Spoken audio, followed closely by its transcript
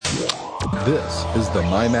This is the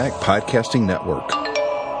MyMac Podcasting Network.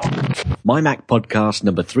 MyMac Podcast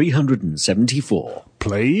number 374.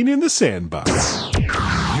 Playing in the Sandbox.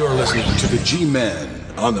 You're listening to the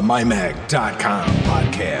G-Men on the MyMac.com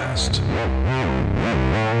podcast.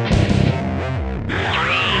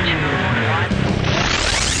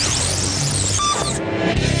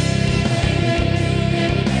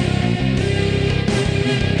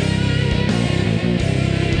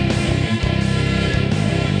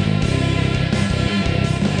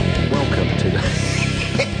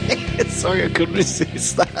 Sorry, I couldn't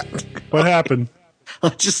resist that. What happened? I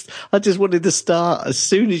just wanted to start as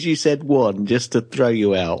soon as you said one, just to throw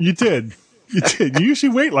you out. You did. You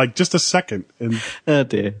usually wait like just a second, and Oh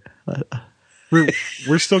dear.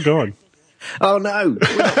 we're still going. Oh no.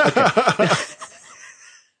 Okay.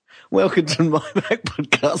 Welcome to my Mac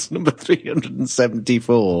Podcast number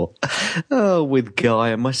 374. Oh, with Guy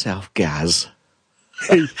and myself, Gaz.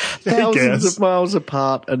 Hey, Thousands Gaz. of miles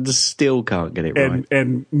apart and still can't get it right.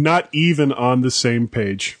 And not even on the same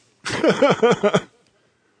page.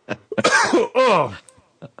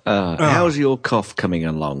 How's your cough coming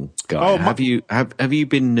along, Guy? Oh, have you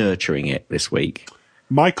been nurturing it this week?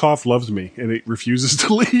 My cough loves me, and it refuses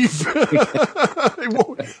to leave. It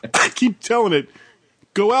won't. I keep telling it,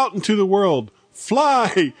 go out into the world,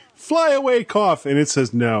 fly away, cough, and it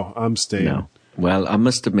says, no, I'm staying. No. Well, I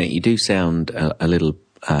must admit, you do sound a little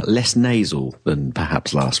less nasal than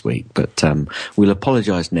perhaps last week, but we'll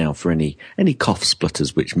apologise now for any cough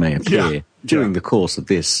splutters which may appear during the course of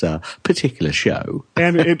this particular show.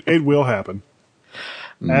 And it will happen.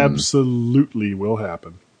 Absolutely will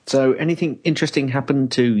happen. So, anything interesting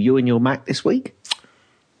happened to you and your Mac this week?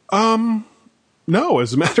 No,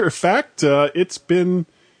 as a matter of fact, it's been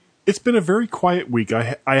a very quiet week.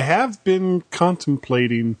 I have been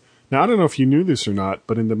contemplating. Now, I don't know if you knew this or not,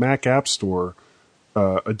 but in the Mac App Store,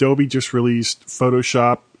 Adobe just released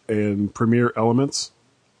Photoshop and Premiere Elements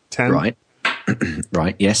 10. Right.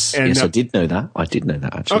 Right. Yes. And I did know that. I did know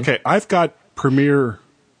that, actually. Okay, I've got Premiere.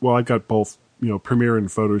 Well, I've got both, Premiere and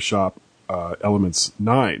Photoshop Elements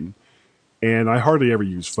 9, and I hardly ever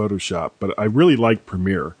use Photoshop, but I really like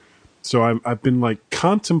Premiere. So I've been like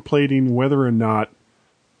contemplating whether or not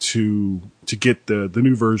to get the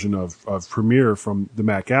new version of Premiere from the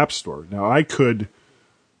Mac App Store. Now, I could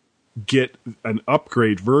get an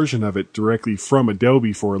upgrade version of it directly from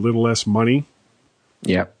Adobe for a little less money.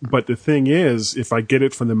 Yeah. But the thing is, if I get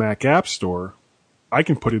it from the Mac App Store, I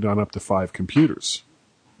can put it on up to 5 computers.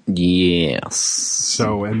 Yes.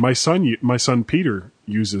 So, and my son Peter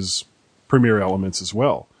uses Premiere Elements as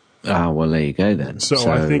well. Ah, well, there you go then.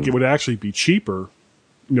 So I think it would actually be cheaper,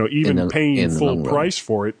 even paying full price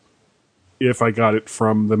for it, if I got it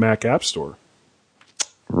from the Mac App Store.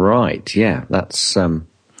 Right, yeah, that's a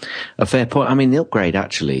fair point. I mean, the upgrade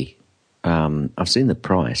actually, I've seen the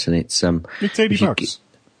price, and it's $80.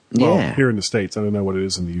 Yeah, well, here in the States, I don't know what it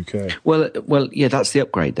is in the UK. Well, yeah, that's the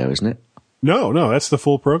upgrade, though, isn't it? No, that's the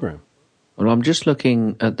full program. Well, I'm just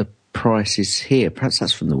looking at the prices here. Perhaps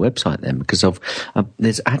that's from the website then, because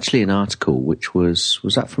there's actually an article which was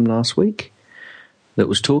that from last week, that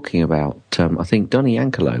was talking about, I think, Donny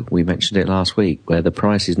Yankelo. We mentioned it last week, where the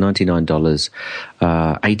price is $99,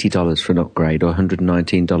 $80 for an upgrade, or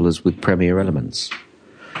 $119 with Premiere Elements.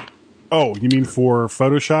 Oh, you mean for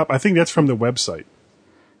Photoshop? I think that's from the website.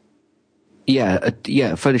 Yeah,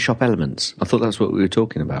 Photoshop Elements. I thought that's what we were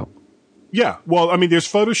talking about. Yeah, well, I mean, there's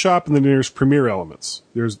Photoshop and then there's Premiere Elements.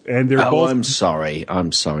 They're both. I'm sorry.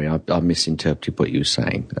 I misinterpreted what you were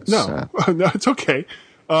saying. No, it's okay.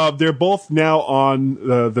 They're both now on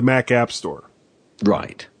the Mac App Store.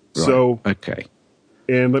 Right. So okay.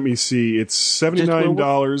 And let me see, it's $79,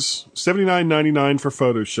 $79.99 for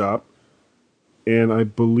Photoshop, and I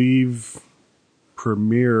believe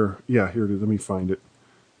Premiere. Yeah, here it is. Let me find it.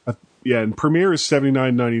 And Premiere is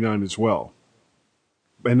 $79.99 as well.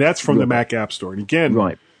 And that's from the Mac App Store. And again,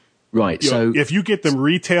 right. So if you get them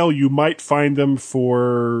retail, you might find them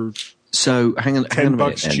for hang on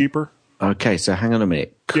 $10 cheaper. Okay, so hang on a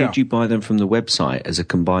minute. Could you buy them from the website as a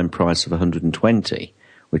combined price of $120,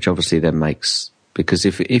 which obviously then makes, because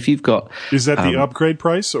if you've got, is that the upgrade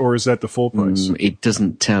price or is that the full price? It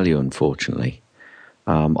doesn't tell you, unfortunately.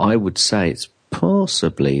 I would say it's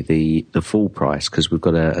possibly the full price, because we've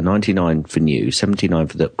got a $99 for new, $79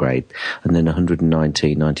 for the upgrade, and then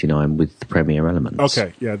 $119.99 with the Premiere Elements.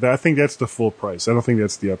 Okay, yeah, I think that's the full price. I don't think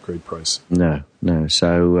that's the upgrade price. No.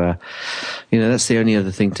 So, that's the only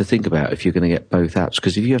other thing to think about if you're going to get both apps,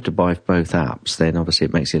 because if you have to buy both apps, then obviously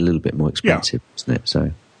it makes it a little bit more expensive, doesn't it?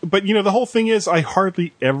 So, but the whole thing is, I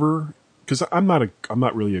hardly ever, because I'm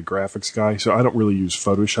not really a graphics guy, so I don't really use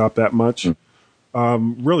Photoshop that much.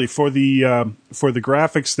 Really, for the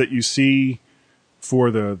graphics that you see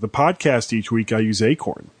for the podcast each week, I use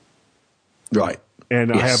Acorn. Right.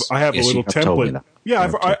 And Yes. I have Yes, a little you have told me template. that.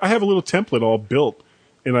 Yeah, I have a little template all built,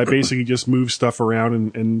 and I basically just move stuff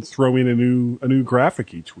around and throw in a new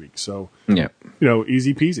graphic each week. So Yeah.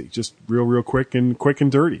 easy peasy, just real quick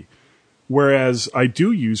and dirty. Whereas I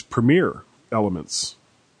do use Premiere Elements,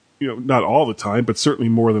 not all the time, but certainly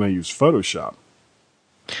more than I use Photoshop.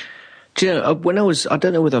 Do you know, I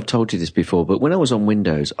don't know whether I've told you this before, but when I was on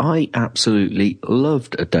Windows, I absolutely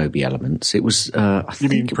loved Adobe Elements. It was, You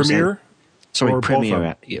mean Premiere? Sorry, Or both of Premiere.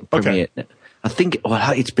 them? Yeah, Premiere. Okay. I think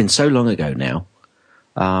it's been so long ago now.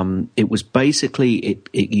 It was basically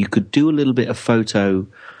you could do a little bit of photo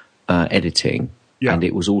editing, Yeah. and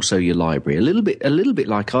it was also your library. A little bit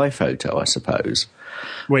like iPhoto, I suppose.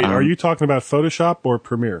 Wait, are you talking about Photoshop or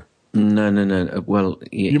Premiere? No. Well,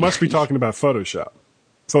 You must be talking about Photoshop.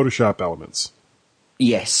 Photoshop Elements.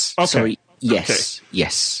 Yes. Okay. Sorry. Yes.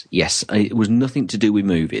 Yes. It was nothing to do with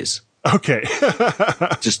movies. Okay.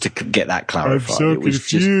 Just to get that I'm clarified. so it was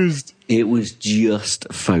confused. It was just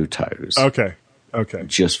photos. Okay.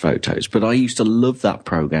 Just photos. But I used to love that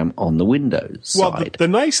program on the Windows Well, side. the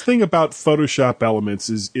nice thing about Photoshop Elements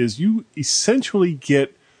is you essentially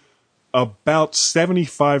get about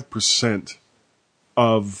 75%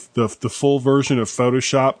 of the full version of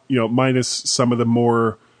Photoshop, minus some of the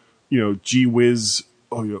more, gee whiz,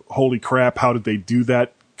 holy crap, how did they do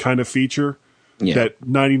that kind of feature Yeah. that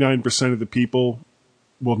 99% of the people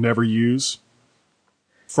will never use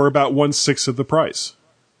for about 1/6 of the price.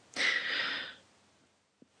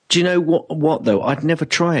 Do you know what though? I'd never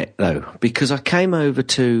try it though, because I came over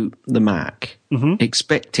to the Mac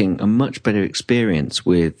expecting a much better experience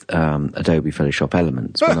with Adobe Photoshop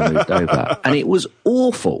Elements when I moved over, and it was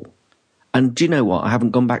awful. And do you know what? I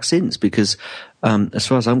haven't gone back since because, as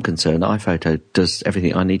far as I'm concerned, iPhoto does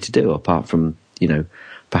everything I need to do, apart from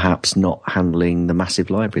perhaps not handling the massive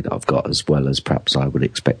library that I've got as well as perhaps I would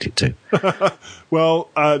expect it to. Well,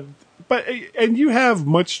 and you have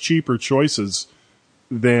much cheaper choices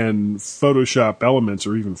than Photoshop Elements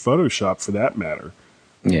or even Photoshop for that matter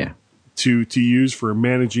Yeah. to use for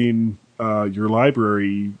managing your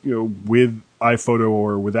library, with iPhoto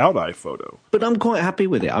or without iPhoto. But I'm quite happy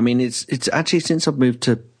with it. I mean, it's actually since I've moved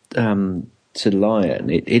to Lion,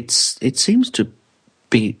 it seems to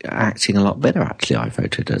be acting a lot better. Actually,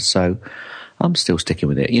 iPhoto does. So I'm still sticking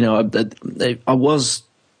with it. I was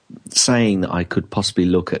saying that I could possibly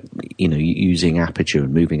look at using Aperture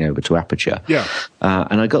and moving over to Aperture. Yeah.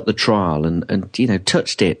 And I got the trial and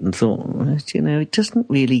touched it and thought, it doesn't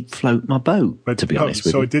really float my boat. But to be honest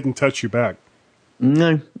with so you. it didn't touch your back.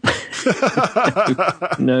 No.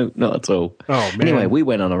 No, not at all. Oh, man. Anyway, we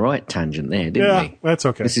went on a right tangent there, didn't Yeah, we? that's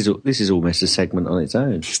okay. This is almost a segment on its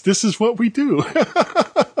own. This is what we do.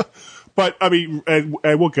 But I mean, and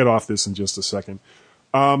we'll get off this in just a second.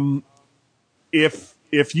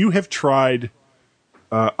 If you have tried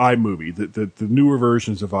iMovie, the newer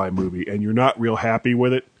versions of iMovie, and you're not real happy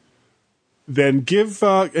with it, then give.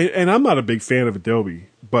 And I'm not a big fan of Adobe,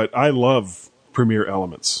 but I love Premiere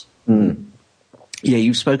Elements. Yeah,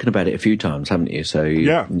 you've spoken about it a few times, haven't you? So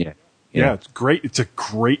Yeah, yeah. it's great. It's a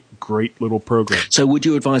great little program. So would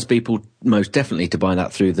you advise people most definitely to buy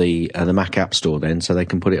that through the Mac App Store then, so they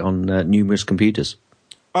can put it on numerous computers?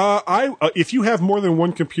 If you have more than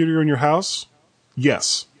one computer in your house,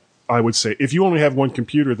 yes, I would say. If you only have one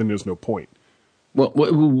computer, then there's no point. Well,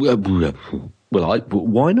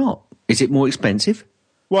 why not? Is it more expensive?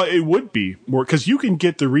 Well, it would be more because you can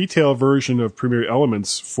get the retail version of Premiere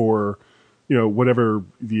Elements for, whatever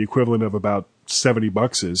the equivalent of about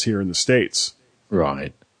 $70 is here in the States.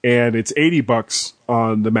 Right. And it's $80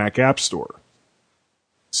 on the Mac App Store.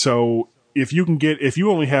 So if you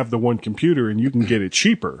only have the one computer and you can get it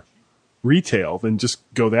cheaper retail, then just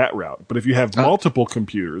go that route. But if you have multiple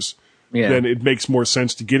computers, then it makes more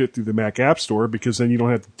sense to get it through the Mac App Store because then you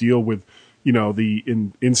don't have to deal with,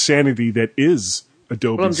 the insanity that is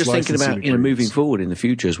Adobe's. Well, I'm just thinking about agreements. moving forward in the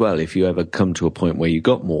future as well. If you ever come to a point where you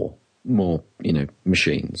got more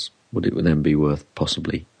machines, would it then be worth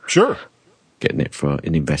possibly Sure. getting it for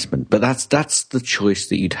an investment? But that's the choice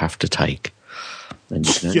that you'd have to take, and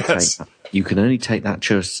you can only take that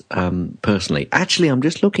choice personally. Actually, I'm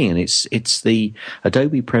just looking, and it's the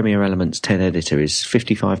Adobe Premiere Elements 10 editor is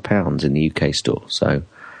 £55 in the UK store. So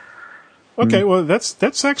okay, well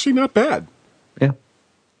that's actually not bad. yeah.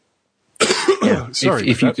 Yeah. Sorry,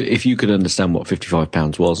 if you could understand what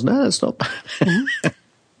 £55 was, no, that's not bad.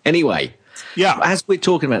 Anyway, yeah. as we're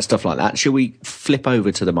talking about stuff like that, shall we flip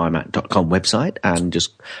over to the mymac.com website and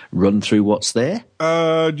just run through what's there?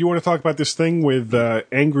 Do you want to talk about this thing with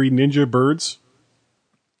angry ninja birds?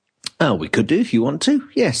 Well, we could do if you want to.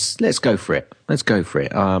 Yes, let's go for it.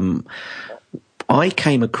 I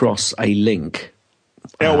came across a link.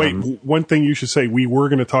 Oh, wait. One thing you should say, we were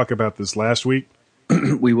going to talk about this last week.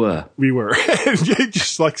 We were.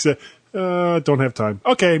 Just like said, don't have time.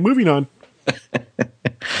 Okay, moving on.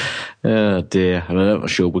 Oh, dear. I'm not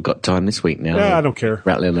sure we've got time this week now. Yeah, I don't care.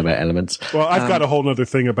 Rattling about Elements. Well, I've got a whole other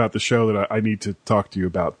thing about the show that I need to talk to you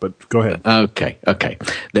about, but go ahead. Okay.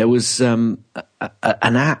 There was an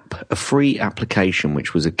app, a free application,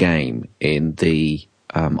 which was a game in the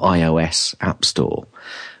iOS App Store,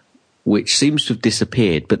 which seems to have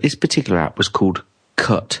disappeared, but this particular app was called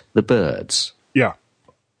Cut the Birds. Yeah.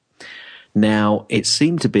 Now, it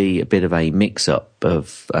seemed to be a bit of a mix-up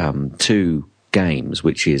of two games,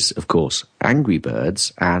 which is, of course, Angry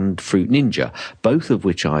Birds and Fruit Ninja, both of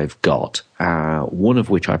which I've got, one of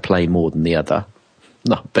which I play more than the other.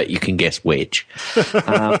 I bet you can guess which.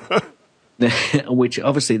 Which,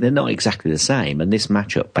 obviously, they're not exactly the same, and this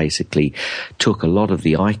matchup basically took a lot of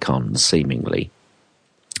the icons, seemingly,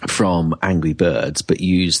 from Angry Birds, but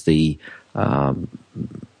used the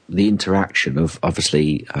interaction of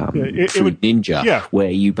obviously Fruit Ninja, where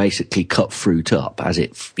you basically cut fruit up as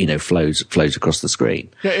it flows across the screen.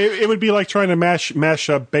 Yeah, it would be like trying to mash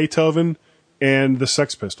up Beethoven and the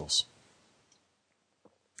Sex Pistols.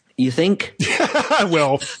 You think?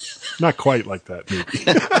 Well, not quite like that, maybe.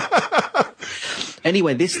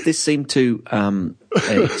 Anyway, this seemed to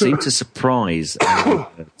surprise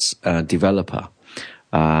its developer,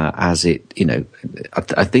 as it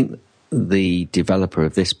I think the developer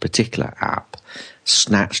of this particular app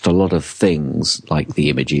snatched a lot of things like the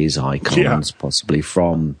images, icons, possibly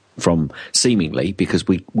from seemingly, because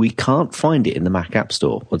we can't find it in the Mac App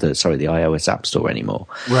Store or the iOS App Store anymore.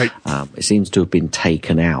 Right. It seems to have been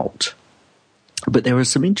taken out. But there are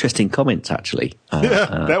some interesting comments, actually.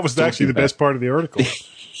 That was actually the best part of the article.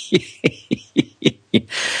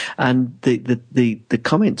 And the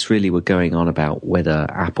comments really were going on about whether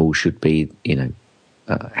Apple should be,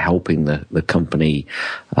 helping the company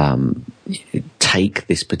take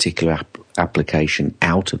this particular application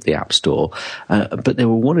out of the App Store. But there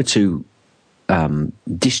were one or two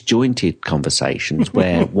disjointed conversations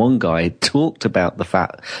where one guy talked about the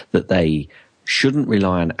fact that they shouldn't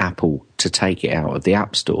rely on Apple to take it out of the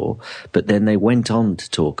App Store, but then they went on to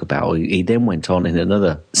talk about, he then went on in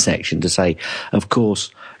another section to say, of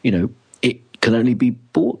course, it can only be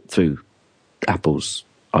bought through Apple's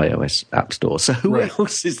iOS App Store. So who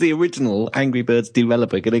else is the original Angry Birds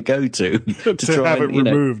developer going to go to try have and, it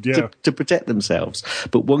removed, to protect themselves?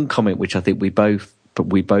 But one comment which I think we both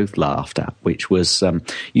laughed at, which was,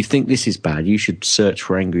 you think this is bad, you should search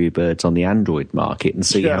for Angry Birds on the Android market and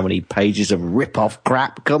see how many pages of rip-off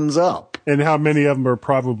crap comes up. And how many of them are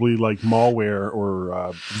probably like malware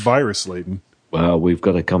or virus-laden. Well, we've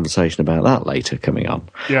got a conversation about that later coming on.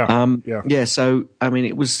 Yeah. So, I mean,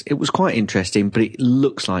 it was quite interesting, but it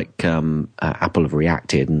looks like Apple have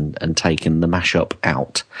reacted and taken the mashup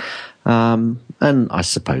out. And I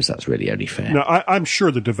suppose that's really only fair. No, I'm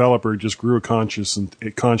sure the developer just grew a conscience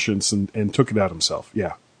and took it out himself.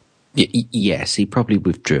 Yeah. Yes, he probably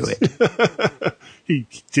withdrew it. He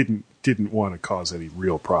didn't want to cause any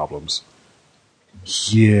real problems.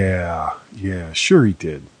 Yeah, sure he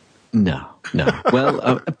did. No.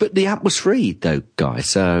 Well, but the app was free, though, guys.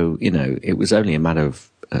 So, it was only a matter of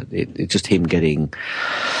just him getting,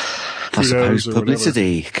 I suppose,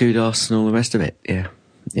 publicity, kudos, and all the rest of it.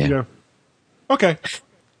 Yeah. Okay.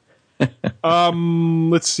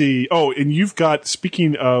 Let's see. Oh, and you've got,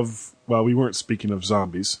 speaking of, well, we weren't speaking of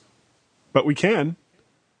zombies, but we can.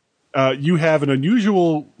 You have an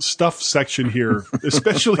unusual stuff section here,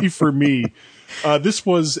 especially for me. This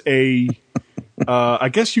was I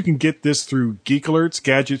guess you can get this through Geek Alerts,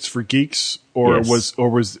 Gadgets for Geeks, or yes.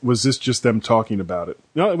 was this just them talking about it?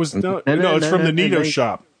 No, it was it's from the Neato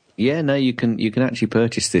shop. Yeah, no, you can actually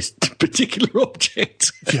purchase this particular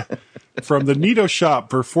object. Yeah. From the Neato shop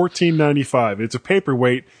for $14.95. It's a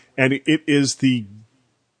paperweight, and it is the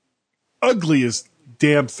ugliest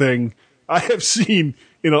damn thing I have seen.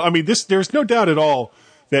 There's no doubt at all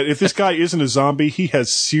that if this guy isn't a zombie, he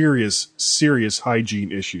has serious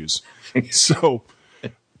hygiene issues. So,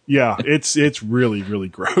 yeah, it's really, really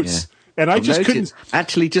gross. Yeah. And I just couldn't.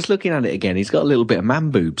 Actually, just looking at it again, he's got a little bit of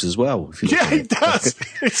man boobs as well. Yeah, he does.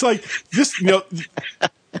 It's like this.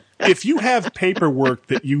 If you have paperwork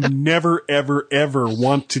that you never, ever, ever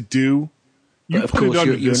want to do, of course,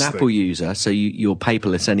 you're an Apple user, so you're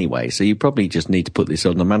paperless anyway. So you probably just need to put this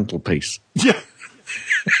on the mantelpiece. Yeah.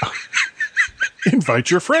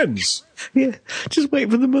 Invite your friends. Yeah, just wait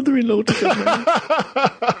for the mother-in-law to come in.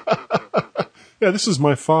 Yeah, this is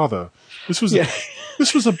my father. This was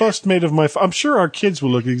This was a bust made of my... I'm sure our kids will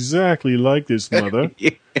look exactly like this, Mother.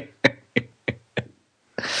 Okay.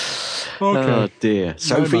 Oh, dear.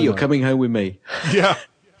 Sophie, you're coming home with me. Yeah.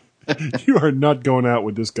 You are not going out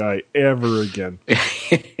with this guy ever again.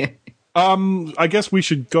 I guess we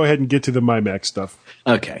should go ahead and get to the MyMac stuff.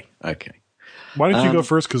 Okay. Why don't you go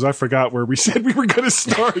first? Because I forgot where we said we were going to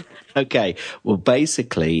start. Okay. Well,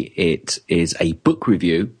 basically, it is a book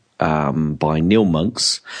review by Neil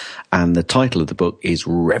Monks, and the title of the book is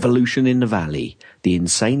Revolution in the Valley, the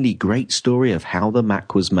insanely great story of how the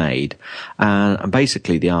Mac was made. And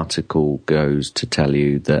basically the article goes to tell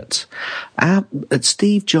you that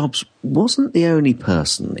Steve Jobs wasn't the only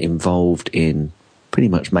person involved in pretty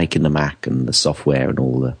much making the Mac and the software and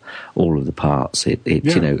all of the parts. It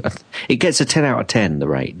gets a 10 out of 10, the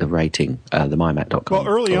rating, the mymac.com. Well,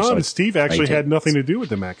 early on, Steve actually had nothing to do with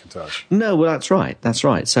the Macintosh. No, well, that's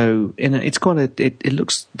right. So, it's quite it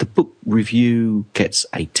looks, the book review gets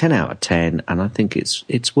a 10 out of 10, and I think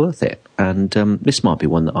it's worth it. And this might be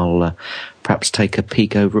one that I'll perhaps take a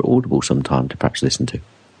peek over at Audible sometime to perhaps listen to.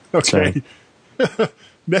 Okay. So.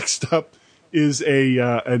 Next up is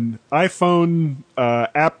an iPhone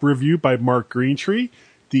app review by Mark Greentree.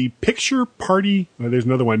 The Picture Party, there's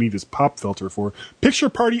another one I need this pop filter for. Picture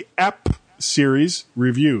Party app series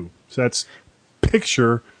review. So that's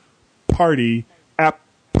Picture Party app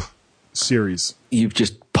series. You've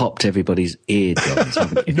just popped everybody's eardrums,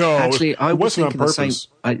 haven't you? No, actually, I was wasn't thinking on the same.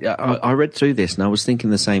 purpose. I read through this and I was thinking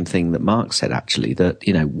the same thing that Mark said. Actually, that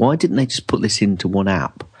why didn't they just put this into one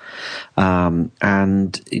app?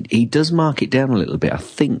 And he does mark it down a little bit, I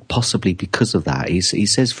think possibly because of that. He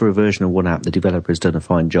says for a version of one app, the developer has done a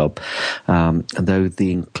fine job. And though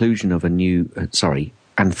the inclusion of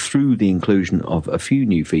and through the inclusion of a few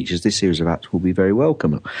new features, this series of apps will be very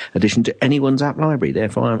welcome addition to anyone's app library.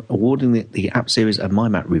 Therefore, I'm awarding the app series a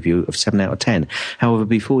MyMac review of 7 out of 10. However,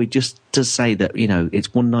 before he just does say that, it's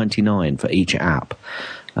 $1.99 for each app.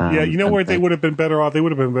 Where they would have been better off? They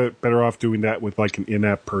would have been better off doing that with like an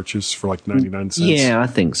in-app purchase for like 99 cents. Yeah, I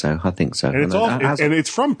think so. And it's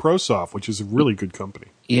from ProSoft, which is a really good company.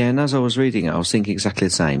 Yeah, and as I was reading it, I was thinking exactly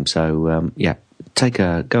the same. So,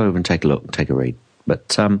 go over and take a look, take a read.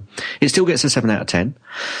 But it still gets a 7 out of 10.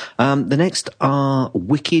 The next are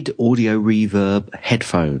Wicked Audio Reverb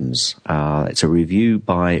headphones. It's a review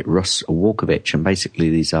by Russ Walkovich, and basically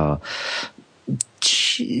these are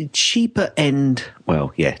cheaper end,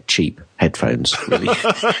 cheap headphones, really.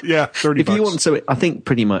 Yeah, $30. If you want to, I think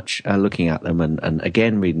pretty much looking at them and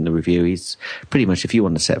again reading the review, he's pretty much, if you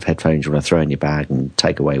want a set of headphones you want to throw in your bag and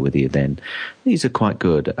take away with you, then these are quite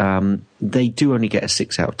good. They do only get a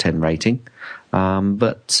 6 out of 10 rating,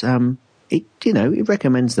 but it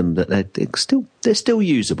recommends them that they're still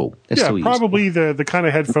usable. Probably the kind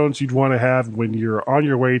of headphones you'd want to have when you're on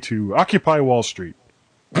your way to Occupy Wall Street.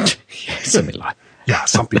 Yeah, something like that. Yeah,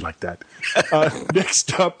 something like that.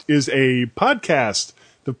 Next up is a podcast.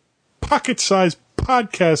 The Pocket Size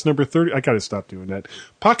Podcast number 30. I got to stop doing that.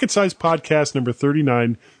 Pocket Size Podcast number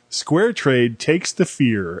 39. Square Trade takes the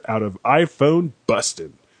fear out of iPhone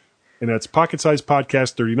busting. And that's Pocket Size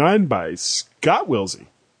Podcast 39 by Scott Wilsey.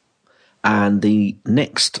 And the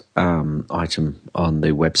next item on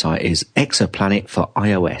the website is Exoplanet for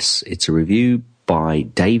iOS. It's a review by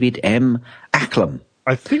David M. Acklam.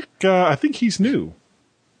 I think he's new.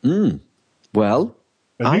 Well,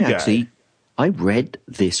 I read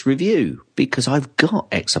this review because I've got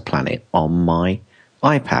Exoplanet on my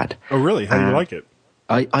iPad. Oh, really? How do you like it?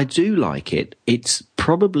 I do like it. It's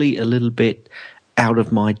probably a little bit out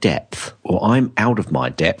of my depth, or I'm out of my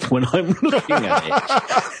depth when I'm looking at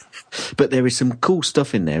it. But there is some cool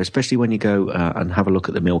stuff in there, especially when you go and have a look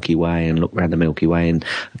at the Milky Way and look around the Milky Way and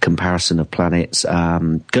a comparison of planets.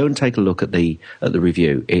 Go and take a look at the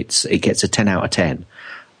review. It gets a 10 out of 10.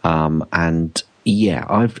 And yeah,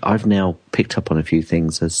 I've now picked up on a few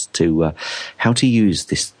things as to how to use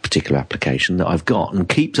this particular application that I've got, and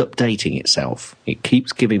keeps updating itself. It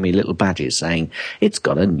keeps giving me little badges saying it's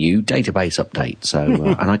got a new database update. So,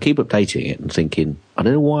 and I keep updating it and thinking, I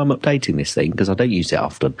don't know why I'm updating this thing because I don't use it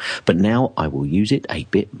often, but now I will use it a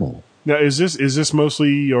bit more. Now, is this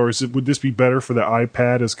mostly, or would this be better for the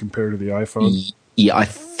iPad as compared to the iPhone? Yeah, I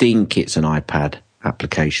think it's an iPad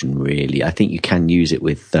application. Really, I think you can use it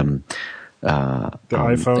with the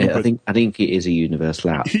iPhone. I think it is a universal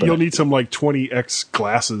app. You'll need some like 20x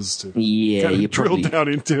glasses to you drill down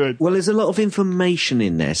into it. Well, there's a lot of information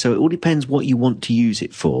in there, so it all depends what you want to use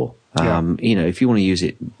it for. If you want to use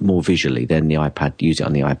it more visually, then use it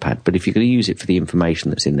on the iPad. But if you're going to use it for the information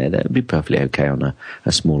that's in there, that would be perfectly okay on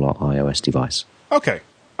a smaller iOS device. Okay.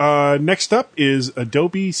 Next up is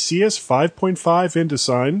Adobe CS 5.5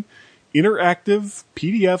 InDesign. Interactive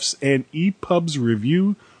PDFs and EPUBs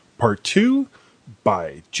Review Part 2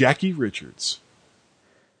 by Jackie Richards.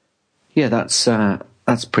 Yeah,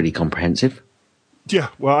 that's pretty comprehensive. Yeah,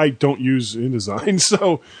 well, I don't use InDesign,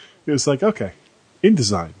 so it's like, okay,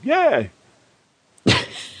 InDesign, yay!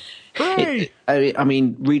 Hooray! I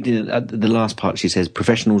mean, reading the last part, she says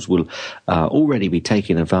professionals will already be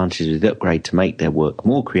taking advantage of the upgrade to make their work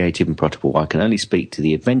more creative and profitable. I can only speak to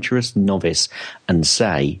the adventurous novice and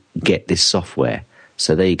say, get this software.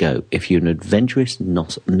 So there you go. If you're an adventurous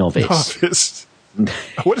novice.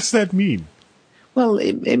 What does that mean? Well,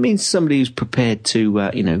 it means somebody who's prepared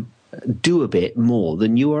to, do a bit more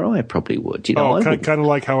than you or I probably would. Kind of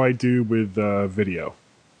like how I do with video.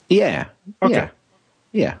 Yeah. Okay.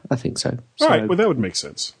 Yeah, I think so. All right, well, that would make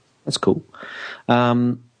sense. That's cool.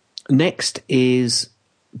 Next is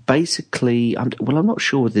basically, I'm not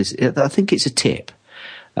sure what this is. I think it's a tip.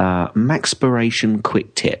 Maxpiration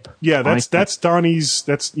quick tip. Yeah, that's Donnie's.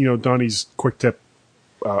 That's Donnie's quick tip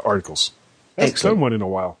articles. That's done one in a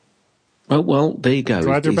while. Oh well, there you go.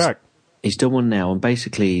 Glad they're back. He's done one now, and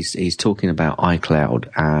basically he's talking about iCloud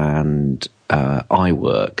and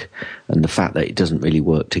iWork and the fact that it doesn't really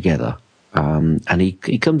work together. And he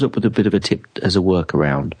comes up with a bit of a tip as a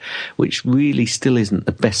workaround, which really still isn't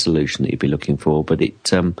the best solution that you'd be looking for. But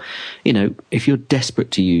it, if you're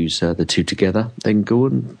desperate to use the two together, then go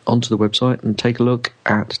onto the website and take a look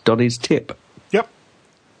at Donnie's tip. Yep.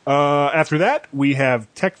 After that, we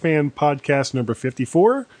have TechFan Podcast number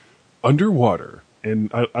 54, Underwater.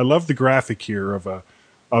 And I love the graphic here of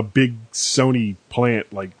a big Sony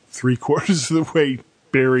plant like 3/4 of the way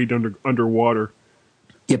buried underwater.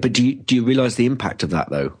 Yeah, but do you realize the impact of that,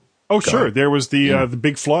 though? Oh, sure. There was the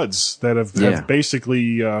big floods that have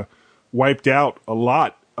basically wiped out a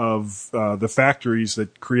lot of the factories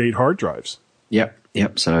that create hard drives. Yep.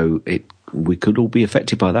 So we could all be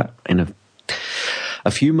affected by that in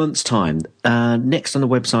a few months' time. Next on the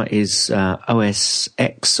website is OS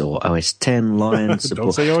X or OS X Lion support.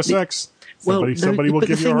 Don't say OS X. Somebody will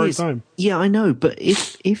give you a hard time. Yeah, I know, but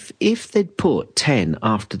if they'd put 10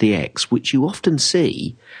 after the X, which you often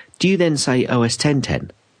see, do you then say OS X 10?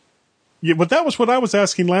 Yeah, but that was what I was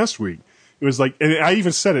asking last week. It was like, and I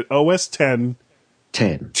even said it, OS 10.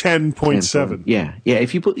 10.7. Yeah.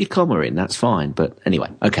 If you put your comma in, that's fine. But anyway,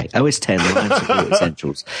 okay, OS X Lion support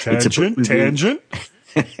essentials. Tangent.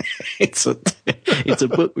 It's a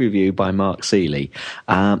book review by Mark Seeley.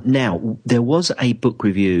 Now, there was a book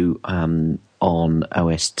review on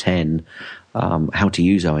OS X, how to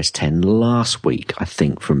use OS X last week, I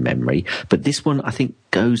think, from memory. But this one, I think,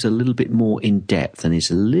 goes a little bit more in depth and is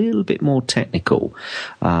a little bit more technical.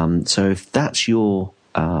 So if that's your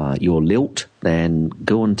lilt, then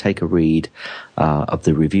go and take a read of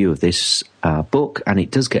the review of this book, and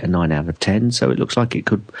it does get a 9 out of 10, so it looks like it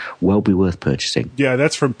could well be worth purchasing. Yeah,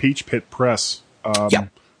 that's from Peach Pit Press,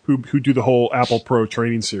 who do the whole Apple Pro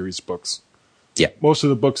Training Series books. Yeah, most of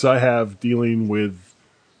the books I have dealing with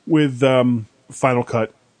Final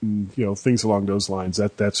Cut, and, things along those lines.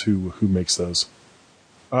 That's who makes those.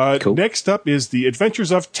 Cool. Next up is The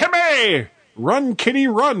Adventures of Timmy! Run, Kitty,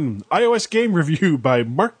 Run! iOS game review by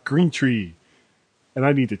Mark Greentree. And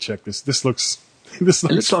I need to check this. This looks it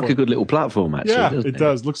looks like a good little platform, actually. Yeah, doesn't it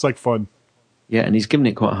does. Looks like fun. Yeah, and he's given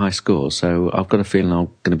it quite a high score, so I've got a feeling I'm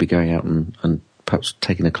going to be going out and perhaps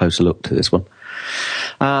taking a closer look to this one.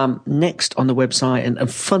 Next on the website,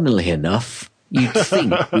 and funnily enough, you'd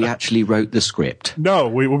think we actually wrote the script. No,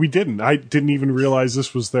 we didn't. I didn't even realize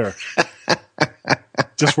this was there.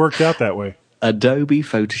 Just worked out that way. Adobe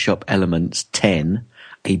Photoshop Elements 10,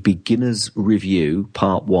 a beginner's review,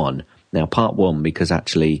 part 1. Now, part 1, because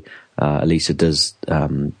actually Elisa does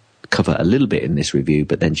cover a little bit in this review,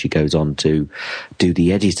 but then she goes on to do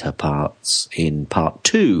the editor parts in part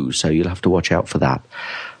 2, so you'll have to watch out for that.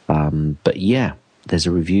 But yeah, there's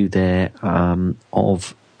a review there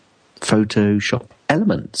of Photoshop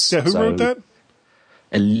Elements. Yeah, who wrote that?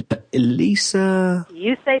 Elisa.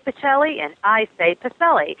 You say Pacelli and I say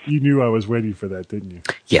Pacelli. You knew I was waiting for that, didn't you?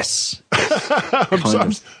 Yes. I'm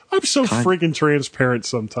so friggin' transparent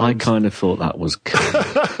sometimes. I kind of thought that was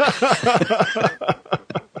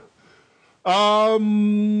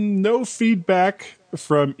no feedback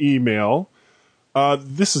from email.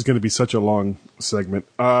 This is going to be such a long segment.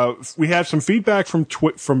 We have some feedback from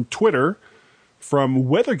Twitter from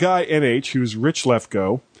Weather Guy NH, who's Rich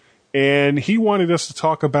Lefko. And he wanted us to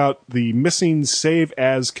talk about the missing save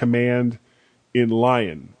as command in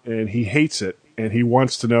Lion, and he hates it, and he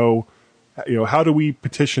wants to know, how do we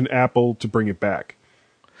petition Apple to bring it back?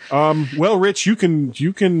 Well, Rich, you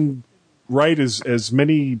can write as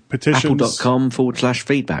many petitions.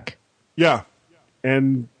 Apple.com/feedback. Yeah.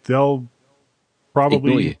 and they'll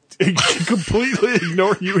probably completely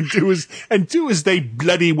ignore you and do as they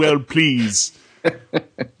bloody well please.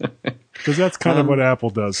 Because that's kind of what Apple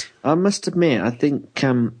does. I must admit, I think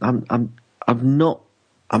I'm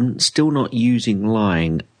still not using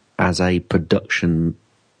Line as a production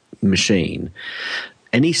machine.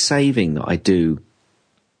 Any saving that I do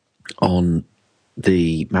on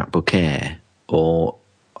the MacBook Air, or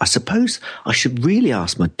I suppose I should really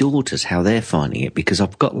ask my daughters how they're finding it, because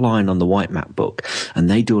I've got Line on the white MacBook and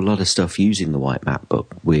they do a lot of stuff using the white MacBook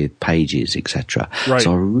with Pages, etc. Right.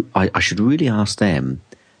 So I should really ask them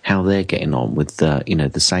how they're getting on with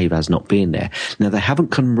the save as not being there. Now, they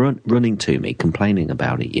haven't come running to me complaining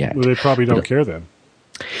about it yet. Well, they probably don't care then.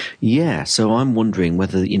 Yeah, so I'm wondering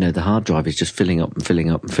whether the hard drive is just filling up and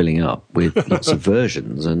filling up and filling up with lots of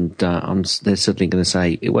versions, and they're suddenly going to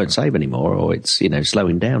say it won't save anymore, or it's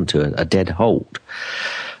slowing down to a dead halt.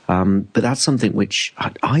 But that's something which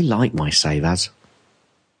I like my save as.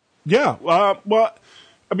 Yeah, well,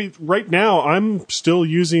 I mean, right now I'm still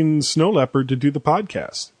using Snow Leopard to do the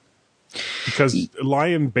podcast because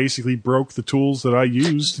Lion basically broke the tools that I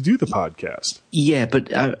use to do the podcast. Yeah,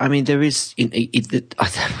 but I mean, there is.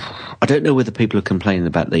 I don't know whether people are complaining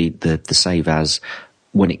about the save as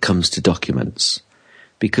when it comes to documents,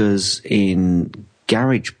 because in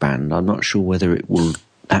GarageBand, I'm not sure whether it will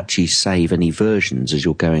actually save any versions as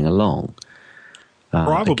you're going along.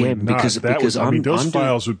 Probably again, not. Because those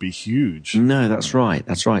files would be huge. No, that's right.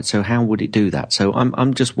 So how would it do that? So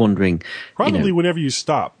I'm just wondering. Probably whenever you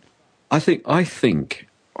stop. I think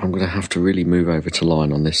I'm going to have to really move over to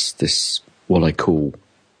Line on this what I call,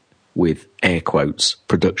 with air quotes,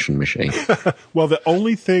 production machine. Well, the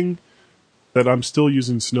only thing that I'm still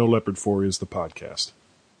using Snow Leopard for is the podcast.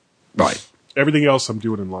 Right. Everything else I'm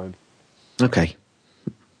doing in Line. Okay.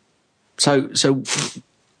 So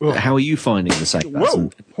how are you finding the same?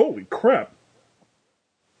 Whoa! Holy crap!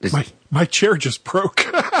 My chair just broke.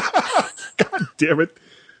 God damn it!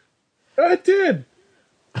 It did.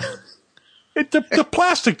 The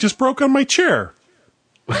plastic just broke on my chair.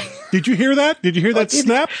 Did you hear that? Did you hear that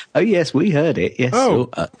snap? Oh, yes, we heard it. Yes. Oh.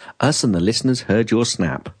 Us and the listeners heard your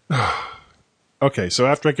snap. Okay, so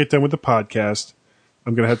after I get done with the podcast,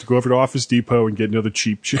 I'm going to have to go over to Office Depot and get another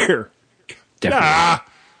cheap chair. Definitely.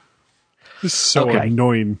 This is so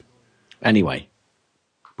annoying. Anyway.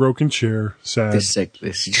 Broken chair. Sad. This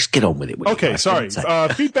just get on with it. Okay, sorry.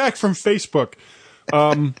 Feedback from Facebook.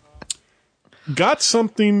 Got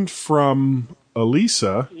something from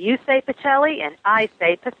Elisa. You say Pacelli and I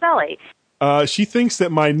say Pacelli. She thinks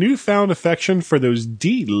that my newfound affection for those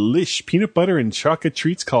delish peanut butter and chocolate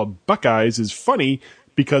treats called Buckeyes is funny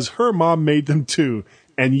because her mom made them too.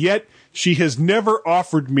 And yet she has never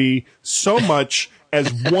offered me so much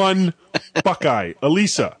as one Buckeye.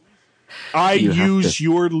 Elisa, I use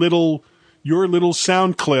your little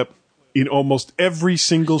sound clip in almost every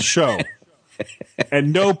single show.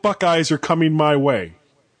 And no Buckeyes are coming my way.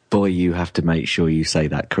 Boy, you have to make sure you say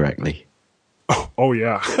that correctly. Oh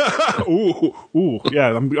yeah. ooh,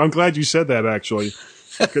 yeah. I'm glad you said that actually,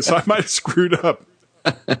 because I might have screwed up.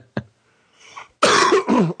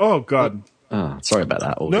 Oh God. Oh, sorry about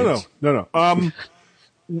that. Audience. No.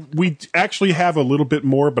 We actually have a little bit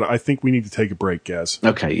more, but I think we need to take a break, Gaz.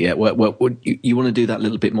 Okay. Yeah. Well, you want to do that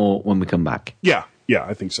little bit more when we come back? Yeah,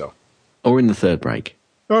 I think so. Or in the third break,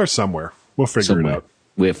 or somewhere. We'll figure it out.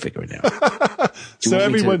 We'll figure it out. So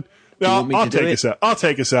everyone, I'll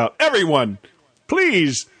take us out. Everyone,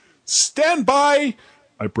 please stand by.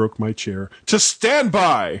 I broke my chair. To stand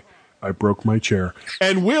by. I broke my chair.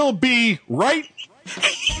 And we'll be right.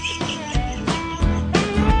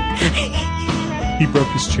 He broke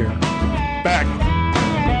his chair. Back.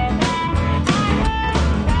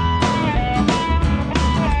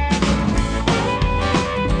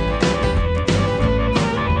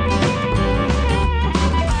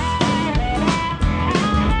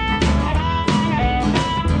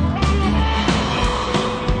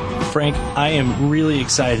 Frank, I am really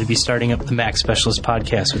excited to be starting up the Mac Specialist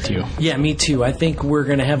podcast with you. Yeah, me too. I think we're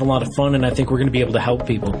going to have a lot of fun, and I think we're going to be able to help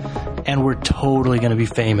people. And we're totally going to be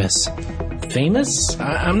famous. Famous?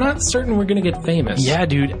 I'm not certain we're going to get famous. Yeah,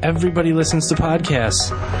 dude. Everybody listens to podcasts.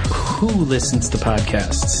 Who listens to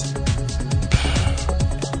podcasts?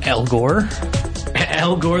 Al Gore.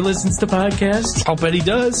 Al Gore listens to podcasts? I'll bet he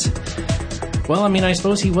does. Well, I mean, I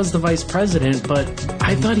suppose he was the vice president, but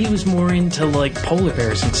I thought he was more into, like, polar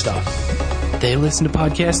bears and stuff. They listen to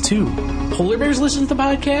podcasts, too. Polar bears listen to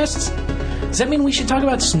podcasts? Does that mean we should talk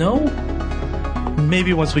about snow?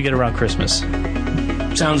 Maybe once we get around Christmas.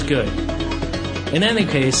 Sounds good. In any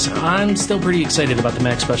case, I'm still pretty excited about the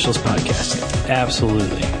Mac Specialist podcast.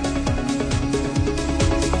 Absolutely.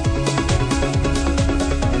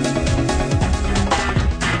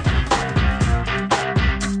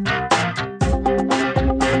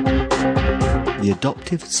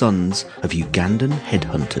 adoptive sons of Ugandan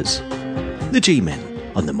headhunters. The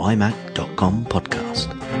G-Men on the mymac.com podcast.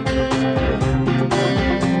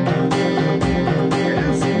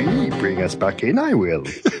 Yes, me. Bring us back in, I will.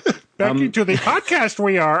 Back into the podcast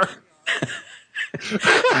we are.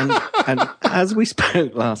 And as we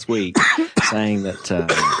spoke last week, saying that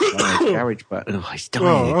GarageBand... Oh, he's dying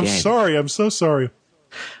again. I'm sorry. I'm so sorry.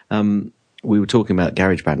 We were talking about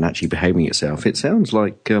GarageBand actually behaving itself. It sounds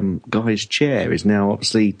like Guy's chair is now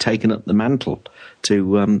obviously taken up the mantle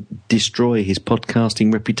to destroy his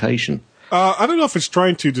podcasting reputation. I don't know if it's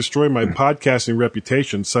trying to destroy my podcasting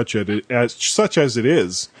reputation, such as it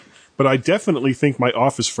is, but I definitely think my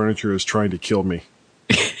office furniture is trying to kill me.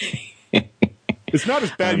 It's not as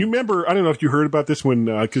bad. You remember, I don't know if you heard about this when,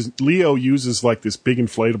 because Leo uses like this big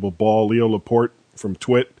inflatable ball, Leo Laporte from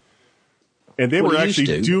Twit. And they were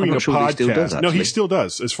actually doing a podcast. No, he still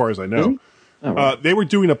does, as far as I know. Oh, right. They were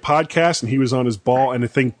doing a podcast, and he was on his ball, and the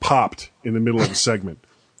thing popped in the middle of the segment.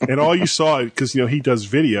 And all you saw, because he does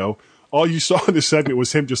video, all you saw in the segment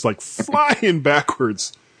was him just like flying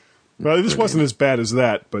backwards. Well, this wasn't as bad as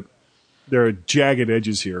that, but there are jagged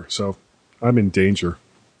edges here, so I'm in danger.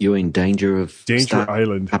 You're in danger of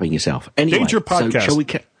Island. Stabbing yourself. Anyway, Danger podcast. So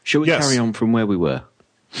shall we carry on from where we were?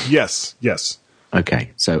 Yes.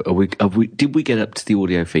 Okay, so did we get up to the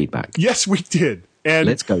audio feedback? Yes, we did. And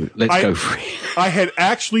let's go for it. I had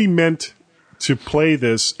actually meant to play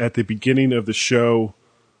this at the beginning of the show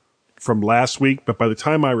from last week, but by the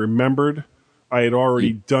time I remembered, I had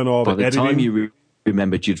already done all the editing. By the time you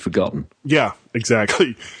remembered, you'd forgotten. Yeah,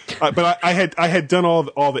 exactly. But I had done all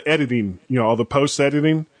the editing, all the post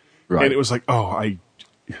editing, right. And it was like,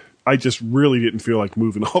 I just really didn't feel like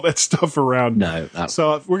moving all that stuff around. No.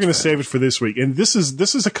 So we're going to save it for this week. And this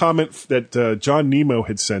is a comment that John Nemo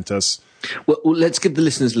had sent us. Well, let's give the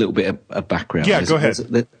listeners a little bit of background. Yeah, go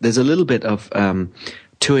ahead. There's a little bit of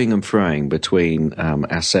toing and froing between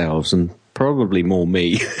ourselves and probably more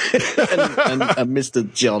me and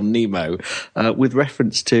Mr. John Nemo with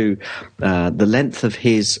reference to the length of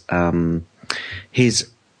his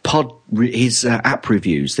app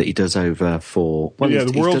reviews that he does over for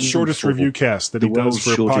the world's shortest review cast that he does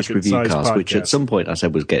for a pocket-sized podcast, which at some point I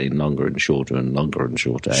said was getting longer and shorter and longer and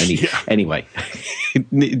shorter. Anyway,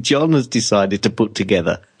 John has decided to put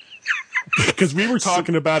together because we were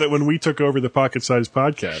talking about it when we took over the pocket-sized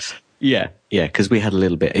podcast. Yeah, because we had a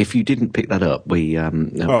little bit. If you didn't pick that up, we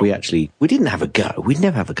didn't have a go. We'd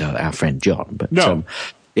never have a go at our friend John, but no.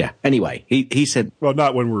 Anyway, he said, well,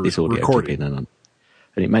 not when we're recording. And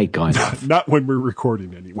it made Guy laugh. Not when we're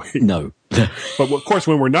recording, anyway. No. But, of course,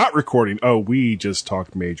 when we're not recording, we just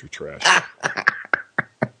talked major trash.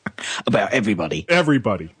 About everybody.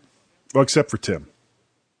 Everybody. Well, except for Tim.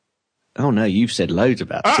 Oh, no, you've said loads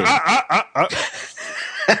about Tim.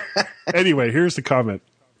 Anyway, here's the comment.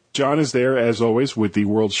 John is there, as always, with the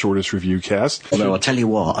world's shortest review cast. Although I'll tell you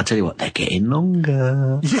what, they're getting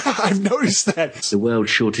longer. Yeah, I've noticed that. The world's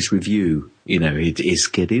shortest review, it is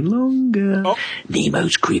getting longer. Oh.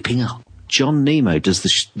 Nemo's creeping up. John Nemo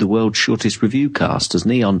does the world's shortest review cast,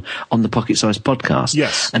 doesn't he, on the Pocket Size podcast?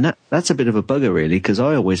 Yes. And that's a bit of a bugger, really, because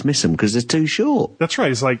I always miss them because they're too short. That's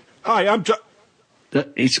right. It's like, hi, I'm John.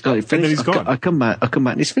 He's got it finished. And then he's gone. I come back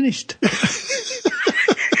and he's finished.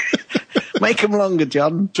 Make them longer,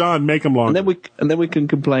 John. John, make them longer. And then we can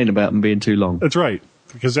complain about them being too long. That's right,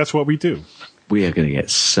 because that's what we do. We are going to get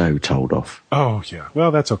so told off. Oh, yeah. Well,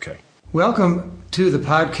 that's okay. Welcome to the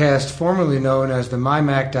podcast formerly known as the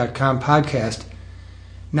mymac.com podcast.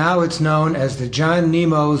 Now it's known as the John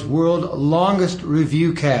Nemo's World Longest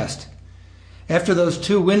Review Cast. After those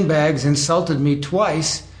two windbags insulted me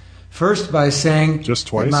twice, first by saying just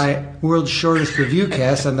twice? That my world's shortest review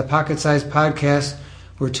cast on the Pocket Size podcast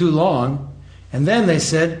were too long, and then they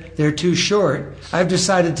said they're too short, I've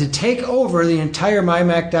decided to take over the entire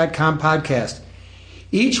mymac.com podcast.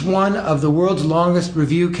 Each one of the world's longest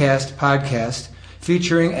review cast podcast,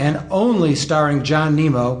 featuring and only starring John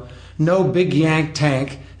Nemo, no Big Yank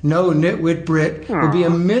Tank, no Nitwit Brit, will be a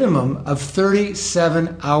minimum of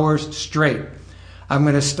 37 hours straight. I'm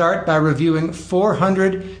going to start by reviewing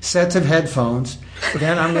 400 sets of headphones.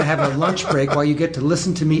 Then I'm going to have a lunch break while you get to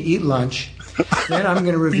listen to me eat lunch. Then I'm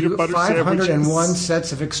going to review 501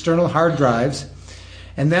 sets of external hard drives.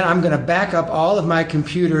 And then I'm going to back up all of my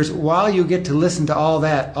computers while you get to listen to all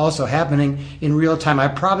that also happening in real time. I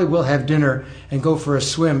probably will have dinner and go for a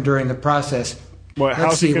swim during the process. Well,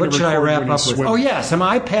 let's see, what should I wrap up with? Oh, yeah, some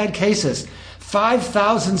iPad cases.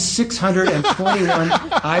 5,621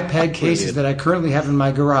 iPad cases that I currently have in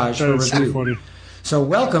my garage for review. So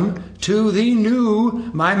welcome to the new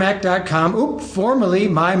MyMac.com, formerly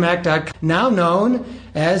MyMac.com, now known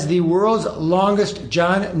as the world's longest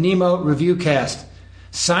John Nemo review cast.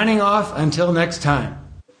 Signing off until next time.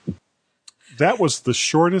 That was the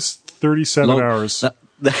shortest 37 hours.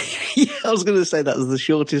 Yeah, I was going to say that was the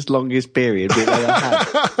shortest, longest period we've ever had.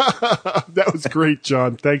 That was great,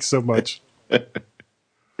 John. Thanks so much.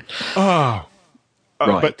 Right.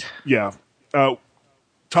 But, yeah.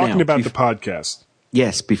 Talking Now, about the podcast.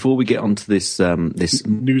 Yes, before we get on to this this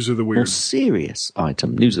News of the more Weird. serious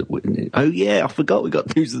item, news of the oh yeah, I forgot we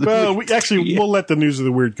got news of the Well, weird. we'll let the News of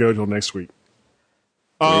the Weird go till next week.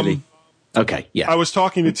 Really? Okay, yeah. I was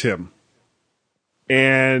talking to Tim,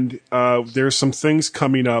 and there's some things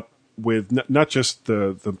coming up with not just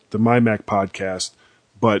the MyMac podcast,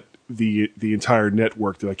 but the entire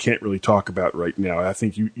network that I can't really talk about right now. I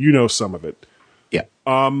think you know some of it. Yeah.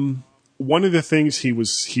 One of the things he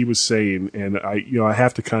was saying, and I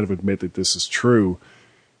have to kind of admit that this is true.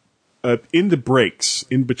 In the breaks,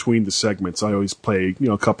 in between the segments, I always play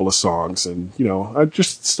a couple of songs, and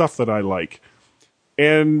just stuff that I like.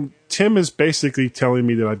 And Tim is basically telling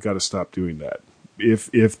me that I've got to stop doing that.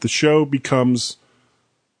 If the show becomes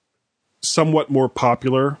somewhat more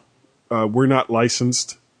popular, we're not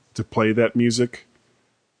licensed to play that music,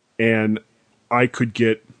 and I could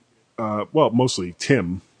get mostly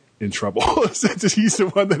Tim in trouble since he's the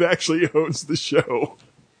one that actually owns the show.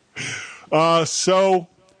 So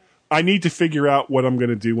I need to figure out what I'm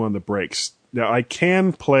going to do on the breaks. Now, I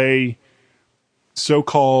can play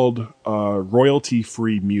so-called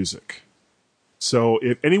royalty-free music. So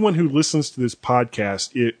if anyone who listens to this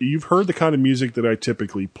podcast, you've heard the kind of music that I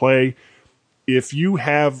typically play. If you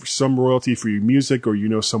have some royalty-free music, or you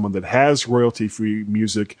know someone that has royalty-free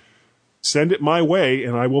music, send it my way,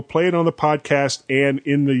 and I will play it on the podcast and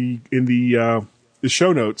in the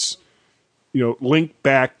show notes. Link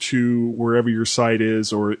back to wherever your site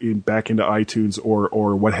is, or back into iTunes,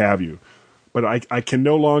 or what have you. But I can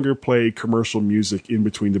no longer play commercial music in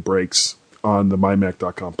between the breaks on the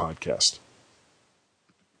MyMac.com podcast.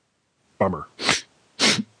 Bummer.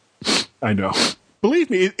 I know.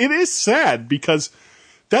 Believe me, it is sad, because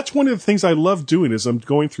that's one of the things I love doing as I'm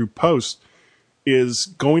going through posts, is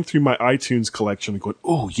going through my iTunes collection and going,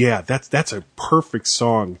 oh yeah, that's a perfect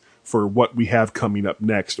song for what we have coming up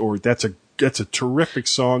next, or that's a terrific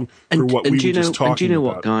song for what we were just talking about. And do you know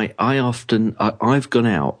what, Guy? I've gone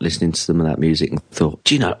out listening to some of that music and thought,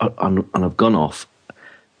 do you know, and I've gone off.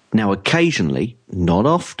 Now, occasionally, not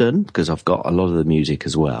often, because I've got a lot of the music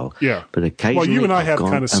as well. Yeah. But occasionally, well, you and I I've have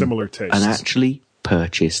gone kind of similar tastes. And actually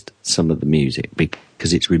purchased some of the music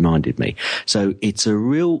because it's reminded me. So it's a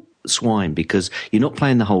real swine, because you're not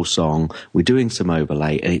playing the whole song. We're doing some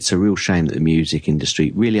overlay, and it's a real shame that the music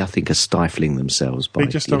industry really, I think, are stifling themselves. They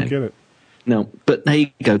just don't get it. No, but there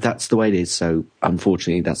you go. That's the way it is. So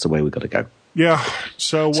unfortunately, that's the way we've got to go. Yeah.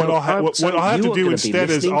 So what I'll have to do instead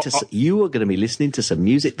is you are going to be listening to some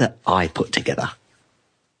music that I put together.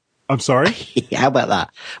 I'm sorry? How about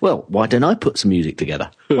that? Well, why don't I put some music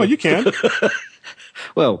together? Well, you can.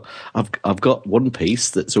 Well, I've got one piece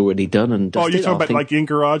that's already done and dusted. Oh, you're talking about like in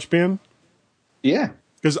GarageBand? Yeah.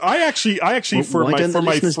 Because I actually for my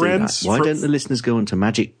friends, why don't the listeners go onto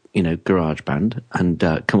Magic, GarageBand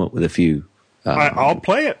and come up with a few? I'll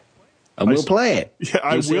play it. And we'll play it. Yeah,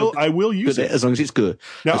 I will use it as long as it's good.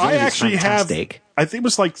 Now, I actually have. I think it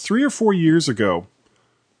was like 3 or 4 years ago.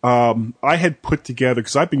 I had put together,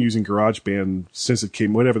 because I've been using GarageBand since it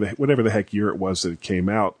came, whatever the heck year it was that it came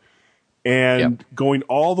out, and going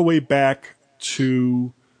all the way back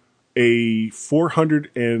to a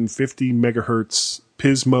 450 megahertz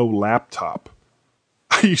Pismo laptop.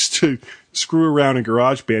 I used to screw around in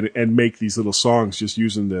GarageBand and make these little songs just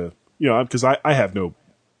using the, because I have no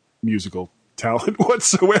musical talent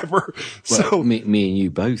whatsoever. Well, so me and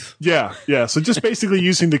you both. Yeah. So just basically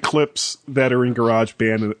using the clips that are in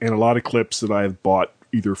GarageBand and a lot of clips that I have bought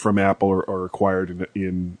either from Apple or acquired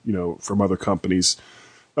in from other companies.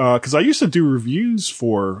 Because I used to do reviews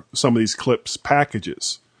for some of these clips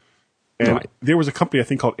packages. And there was a company, I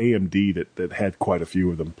think, called AMD that had quite a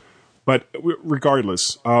few of them. But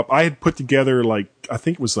regardless, I had put together I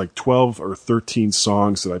think it was 12 or 13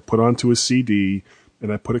 songs that I put onto a CD,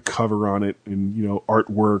 and I put a cover on it and,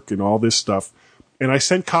 artwork and all this stuff. And I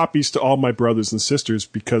sent copies to all my brothers and sisters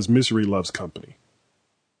because misery loves company.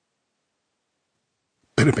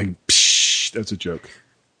 Bing, psh, that's a joke.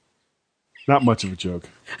 Not much of a joke.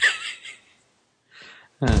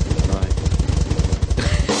 Right.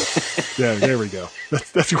 Yeah, there we go.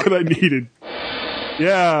 That's what I needed.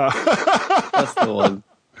 Yeah. That's the one.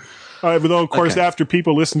 All right, but though, of course, after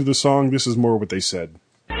people listen to the song, this is more what they said.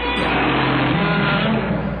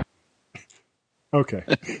 Okay.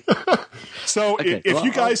 So Okay, if well,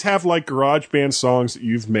 you guys have like GarageBand songs that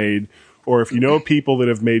you've made, or if you know people that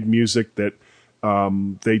have made music that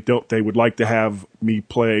they would like to have me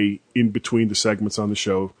play in between the segments on the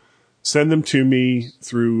show, send them to me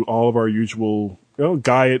through all of our usual,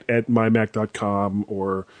 guy at mymac.com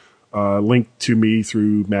or link to me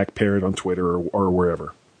through MacParrot on Twitter or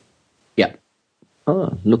wherever. Yeah.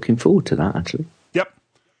 Oh, looking forward to that, actually. Yep.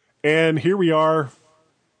 And here we are,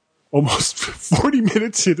 almost 40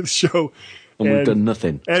 minutes into the show. And we've done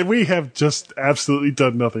nothing. And we have just absolutely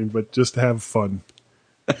done nothing but just have fun.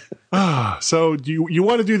 So do you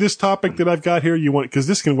want to do this topic that I've got here? You want, because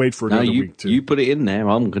this can wait for another week too. You put it in there.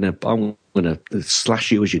 I'm gonna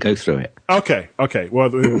slash you as you go through it. Okay. Well,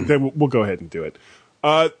 then we'll go ahead and do it.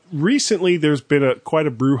 Recently, there's been quite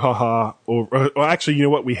a brouhaha over. Well, actually, you know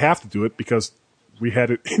what? We have to do it because we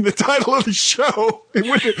had it in the title of the show. It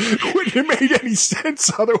wouldn't have made any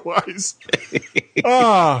sense otherwise.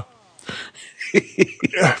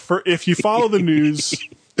 If you follow the news,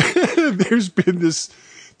 there's been this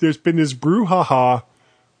brouhaha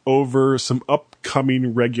over some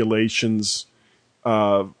upcoming regulations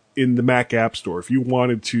in the Mac App Store. If you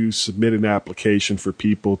wanted to submit an application for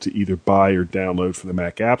people to either buy or download from the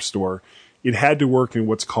Mac App Store, it had to work in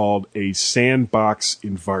what's called a sandbox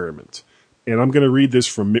environment. And I'm going to read this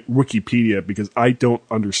from Wikipedia because I don't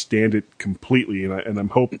understand it completely, and I'm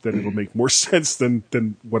hoping that it'll make more sense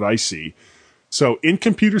than what I see. So, in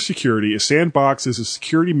computer security, a sandbox is a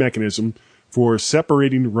security mechanism for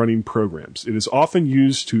separating running programs. It is often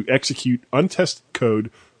used to execute untested code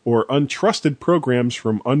or untrusted programs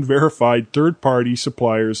from unverified third-party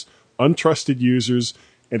suppliers, untrusted users,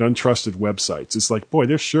 and untrusted websites. It's like, boy,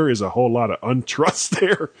 there sure is a whole lot of untrust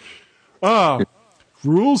there.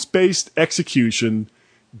 Rules-based execution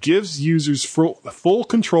gives users full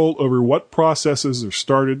control over what processes are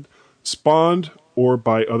started, spawned, or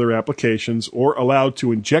by other applications, or allowed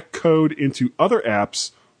to inject code into other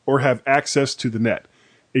apps or have access to the net.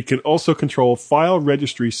 It can also control file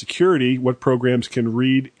registry security, what programs can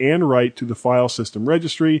read and write to the file system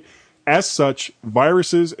registry. As such,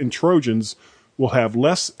 viruses and Trojans will have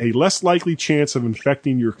a less likely chance of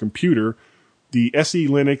infecting your computer. The SE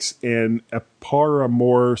Linux and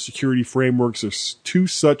Paramore security frameworks are two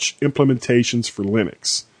such implementations for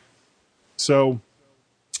Linux. So,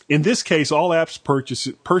 in this case, all apps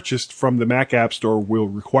purchased from the Mac App Store will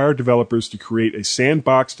require developers to create a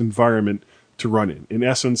sandboxed environment to run in. In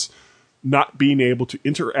essence, not being able to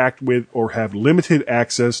interact with or have limited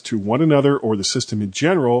access to one another or the system in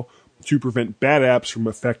general to prevent bad apps from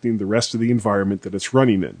affecting the rest of the environment that it's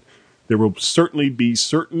running in. There will certainly be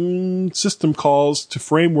certain system calls to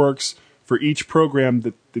frameworks for each program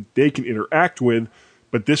that they can interact with,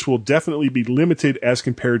 but this will definitely be limited as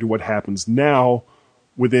compared to what happens now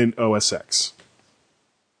within OS X.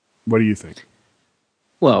 What do you think?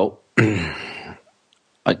 Well, I'm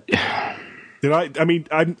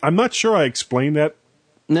not sure I explained that.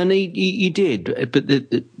 No, you did. But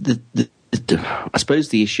I suppose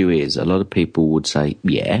the issue is a lot of people would say,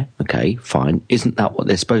 yeah, okay, fine. Isn't that what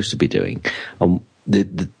they're supposed to be doing?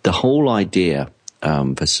 The whole idea,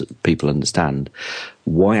 for people to understand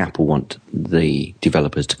why Apple want the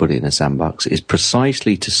developers to put it in a sandbox is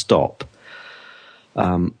precisely to stop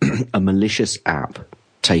a malicious app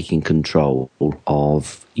taking control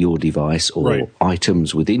of your device or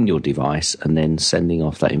items within your device and then sending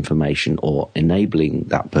off that information or enabling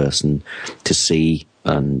that person to see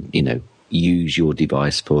and, use your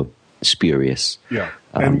device for spurious. Yeah.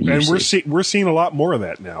 And we're seeing a lot more of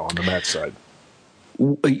that now on the Mac side.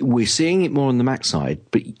 We're seeing it more on the Mac side,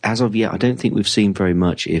 but as of yet, I don't think we've seen very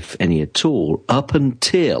much, if any at all, up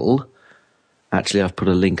until, actually I've put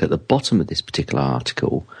a link at the bottom of this particular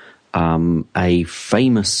article, a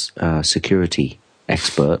famous security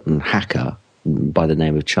expert and hacker by the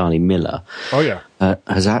name of Charlie Miller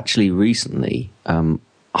has actually recently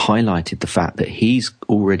highlighted the fact that he's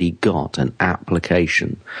already got an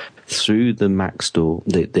application through the Mac Store,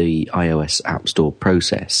 the iOS App Store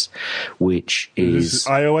process, which is... Is this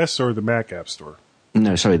iOS or the Mac App Store?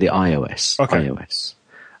 No, sorry, the iOS. Okay. iOS.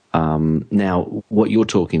 Now, what you're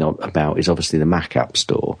talking about is obviously the Mac App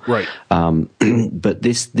Store. Right. But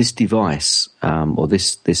this device, or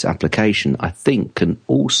this application, I think can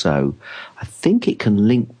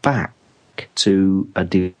link back to a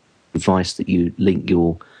device that you link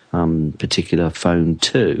your particular phone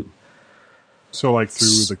to. So like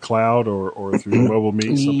through the cloud or through mobile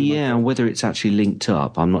meet? Yeah, like whether it's actually linked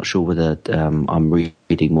up. I'm not sure whether I'm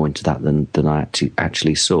reading more into that than I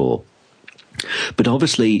actually saw. But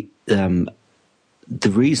obviously, the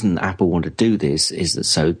reason Apple want to do this is that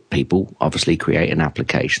so people obviously create an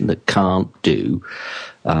application that can't do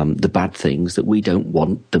the bad things that we don't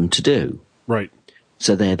want them to do. Right.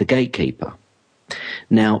 So they're the gatekeeper.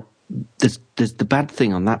 Now, the bad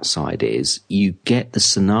thing on that side is you get the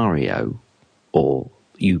scenario, or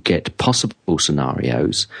you get possible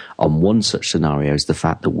scenarios. On one such scenario is the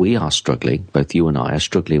fact that we are struggling, both you and I are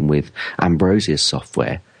struggling with Ambrosia's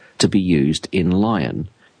software to be used in Lion.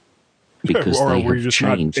 Because or they we're have just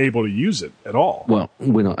changed. not able to use it at all. Well,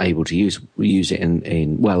 we're not able to use it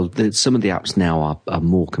in some of the apps now are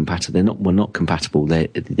more compatible. We're not compatible. They're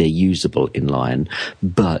usable in Lion,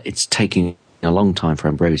 but it's taking a long time for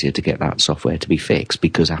Ambrosia to get that software to be fixed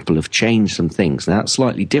because Apple have changed some things. Now that's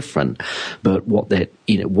slightly different, but what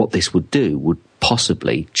this would do would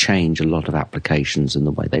possibly change a lot of applications and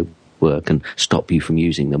the way they work and stop you from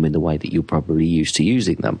using them in the way that you're probably used to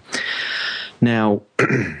using them. Now.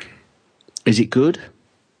 Is it good?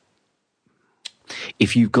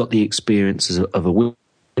 If you've got the experience of a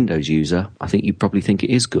Windows user, I think you probably think it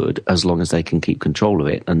is good as long as they can keep control of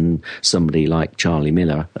it and somebody like Charlie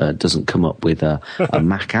Miller doesn't come up with a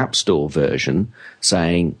Mac App Store version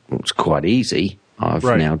saying, it's quite easy, I've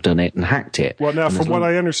now done it and hacked it. Well, now, from what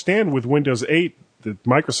I understand with Windows 8, that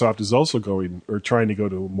Microsoft is also trying to go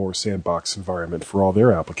to a more sandbox environment for all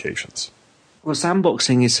their applications. Well,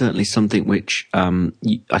 sandboxing is certainly something which I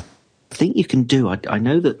think you can do. I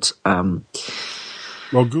know that.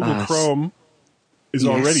 Well, Google Chrome is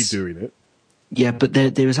already doing it. Yeah, but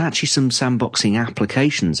there is actually some sandboxing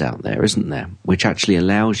applications out there, isn't there? Which actually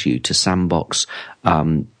allows you to sandbox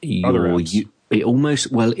I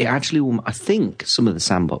think some of the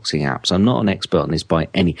sandboxing apps, I'm not an expert on this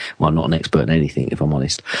I'm not an expert in anything, if I'm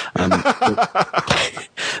honest.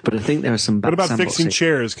 But I think there are some What about fixing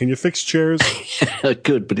chairs? Can you fix chairs?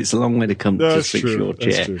 Good, but it's a long way to come to fix your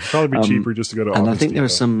chair. That's true. It'd probably be cheaper just to go to And I think there are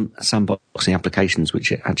some sandboxing applications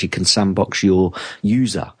which actually can sandbox your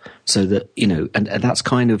user so that, and that's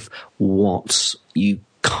kind of what you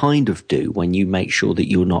kind of do when you make sure that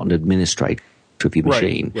you're not an administrator of your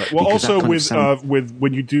machine. Right. Well, also with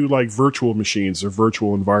when you do like virtual machines or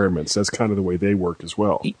virtual environments, that's kind of the way they work as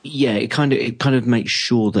well. Yeah, it kind of makes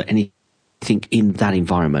sure that anything in that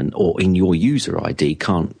environment or in your user ID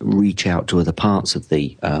can't reach out to other parts of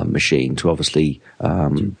the machine to obviously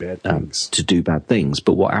do bad things.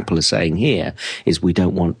 But what Apple is saying here is we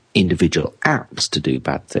don't want individual apps to do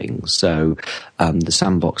bad things. So the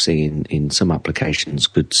sandboxing in some applications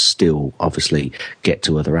could still obviously get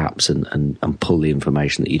to other apps and pull the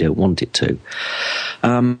information that you don't want it to.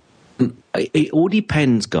 It all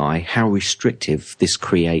depends, Guy, how restrictive this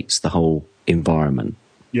creates the whole environment.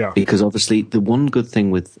 Yeah. Because obviously the one good thing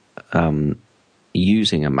with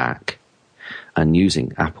using a Mac and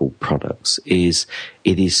using Apple products is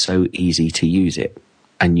it is so easy to use it.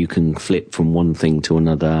 And you can flip from one thing to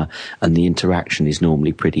another and the interaction is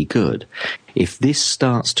normally pretty good. If this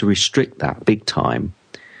starts to restrict that big time,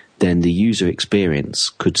 then the user experience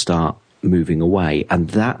could start moving away. And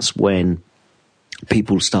that's when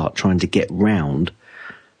people start trying to get round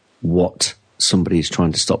what somebody is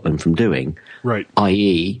trying to stop them from doing. Right.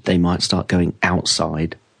 I.e., they might start going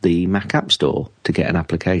outside the Mac App Store to get an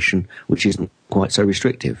application which isn't quite so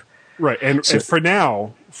restrictive. Right. And for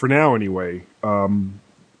now anyway,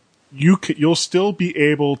 you'll still be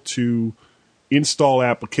able to install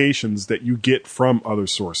applications that you get from other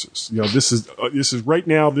sources. This is right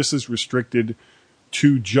now. This is restricted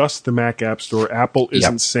to just the Mac App Store. Apple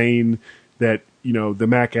isn't saying that the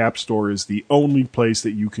Mac App Store is the only place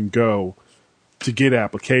that you can go to get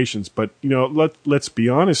applications. But let's be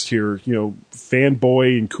honest here.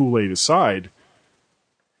 Fanboy and Kool-Aid aside,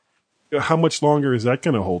 how much longer is that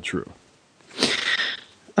going to hold true?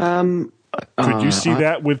 Could you see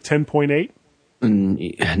that with 10.8?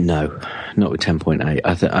 No, not with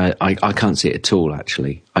 10.8. I can't see it at all,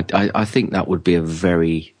 actually. I think that would be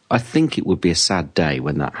I think it would be a sad day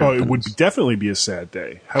when that happens. Oh, it would definitely be a sad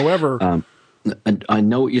day. However... and I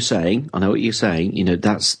know what you're saying.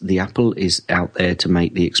 That's the Apple is out there to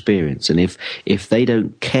make the experience. And if they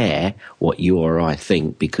don't care what you or I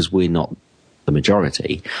think because we're not the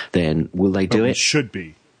majority, then will they do it? Should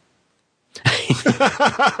be.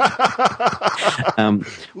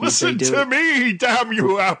 Listen to me, damn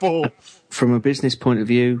you, Apple. From a business point of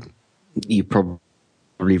view, you're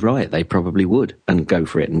probably right. They probably would and go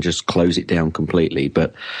for it and just close it down completely.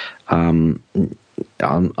 But oh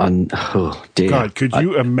dear. God, could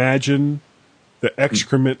you imagine the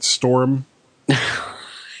excrement storm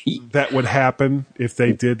that would happen if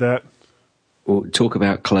they did that? Well, talk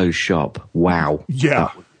about closed shop. Wow.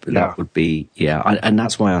 Yeah. That would be, and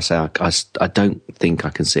that's why I say I don't think I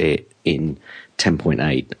can see it in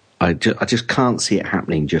 10.8. I just can't see it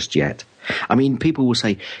happening just yet. I mean, people will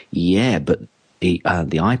say, yeah, but the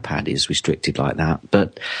iPad is restricted like that.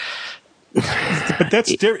 But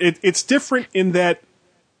that's it's different in that,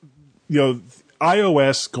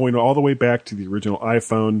 iOS going all the way back to the original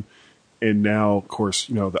iPhone, and now, of course,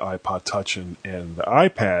 the iPod Touch and the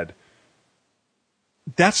iPad.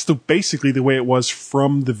 That's basically the way it was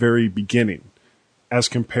from the very beginning, as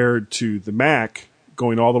compared to the Mac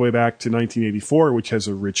going all the way back to 1984, which has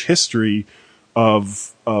a rich history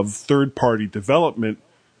of third-party development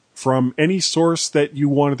from any source that you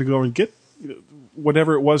wanted to go and get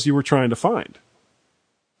whatever it was you were trying to find.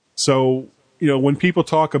 So, when people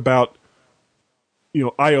talk about,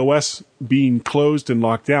 iOS being closed and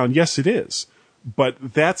locked down, yes, it is.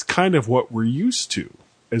 But that's kind of what we're used to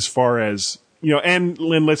as far as, and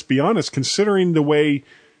Lynn, let's be honest, considering the way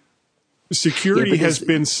security has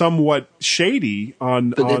been somewhat shady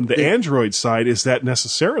on the Android side, is that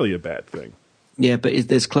necessarily a bad thing? Yeah, but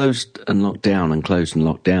there's closed and locked down and closed and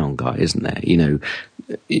locked down, guy, isn't there?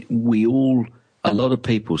 A lot of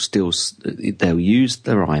people still, they'll use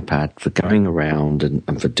their iPad for going around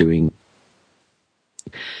and for doing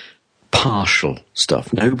partial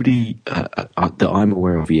stuff. Nobody that I'm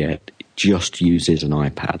aware of yet just uses an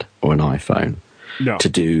iPad or an iPhone to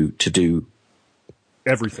do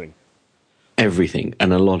everything,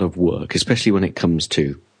 and a lot of work, especially when it comes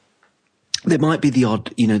to. There might be the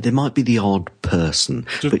odd person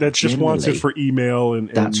that just wants it for email and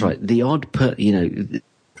that's right. The odd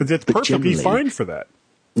because it's perfectly fine for that.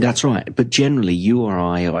 That's right. But generally, you or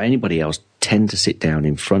I or anybody else tend to sit down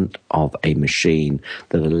in front of a machine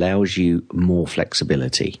that allows you more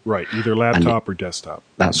flexibility. Right, either laptop or desktop.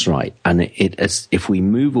 That's right. And if we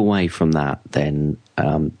move away from that, then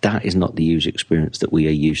that is not the user experience that we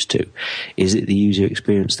are used to. Is it the user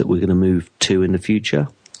experience that we're going to move to in the future?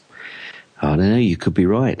 I don't know. You could be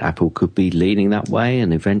right. Apple could be leaning that way,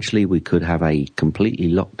 and eventually we could have a completely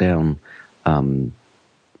locked down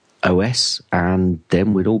OS, and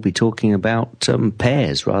then we'd all be talking about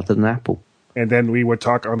pears rather than Apple. And then we would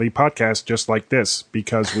talk on the podcast just like this,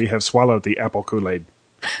 because we have swallowed the Apple Kool-Aid.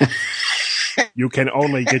 You can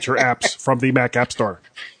only get your apps from the Mac App Store.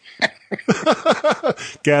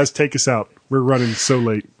 Gaz, take us out. We're running so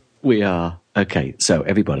late. We are. Okay, so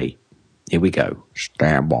everybody, here we go.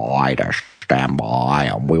 Stand by,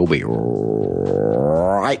 and we'll be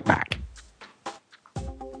right back.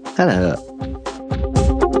 Hello.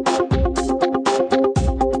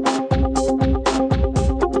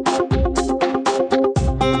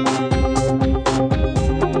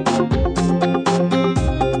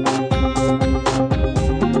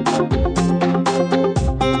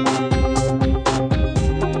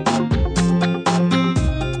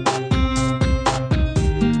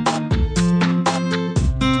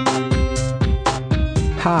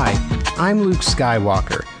 Hi, I'm Luke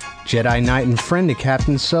Skywalker, Jedi Knight and friend to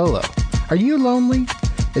Captain Solo. Are you lonely?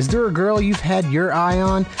 Is there a girl you've had your eye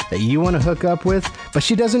on that you want to hook up with, but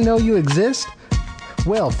she doesn't know you exist?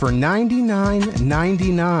 Well, for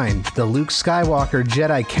 $99.99, the Luke Skywalker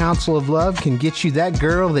Jedi Council of Love can get you that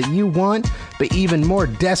girl that you want, but even more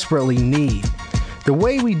desperately need. The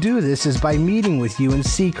way we do this is by meeting with you in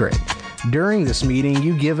secret. During this meeting,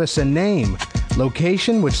 you give us a name,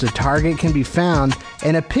 location which the target can be found,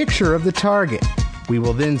 and a picture of the target. We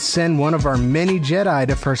will then send one of our many Jedi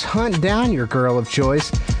to first hunt down your girl of choice,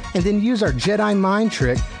 and then use our Jedi mind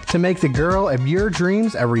trick to make the girl of your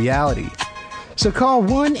dreams a reality. So call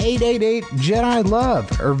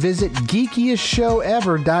 1-888-JEDI-LOVE or visit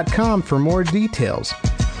geekiestshowever.com for more details.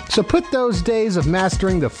 So put those days of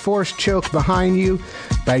mastering the Force choke behind you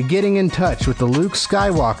by getting in touch with the Luke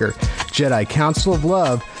Skywalker Jedi Council of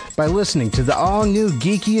Love by listening to the all-new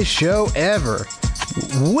geekiest show ever,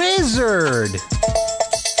 Wizard!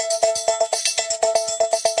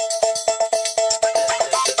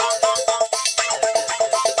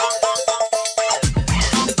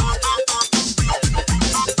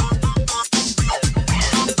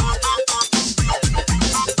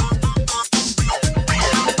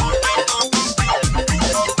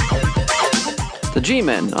 The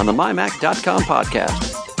G-Men on the MyMac.com podcast.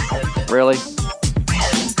 Really?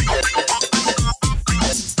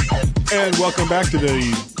 And welcome back to the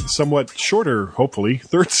somewhat shorter, hopefully,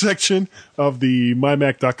 third section of the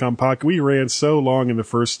MyMac.com podcast. We ran so long in the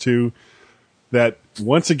first two that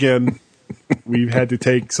once again we've had to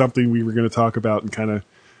take something we were going to talk about and kind of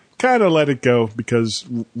let it go, because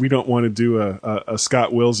we don't want to do a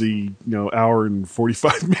Scott Wilsey, hour and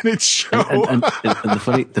 45 minute show. And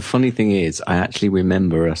the funny thing is, I actually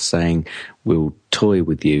remember us saying we'll toy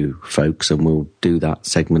with you folks and we'll do that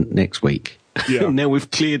segment next week. Yeah. Now we've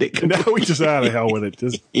cleared it. Now we just out of hell with it.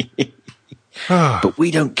 Just, but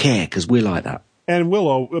we don't care because we're like that. and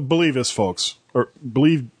we'll believe us, folks, or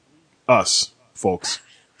believe us, folks,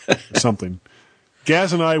 or something.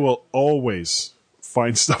 Gaz and I will always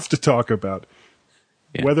find stuff to talk about.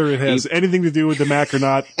 Yeah. Whether it has anything to do with the Mac or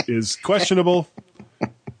not is questionable.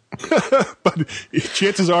 But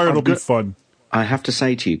chances are it'll be fun. I have to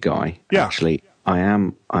say to you, Guy, Yeah. actually, I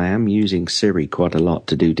am using Siri quite a lot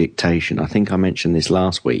to do dictation. I think I mentioned this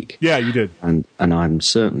last week. Yeah, you did. And I'm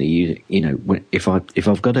certainly using, if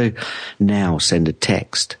I've got to now send a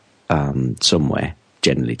text somewhere,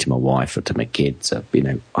 generally to my wife or to my kids,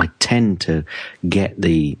 I tend to get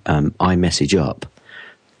the iMessage up,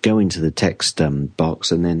 go into the text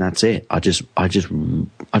box, and then that's it. I just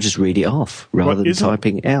read it off rather than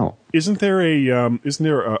typing it out. Isn't there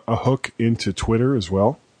a hook into Twitter as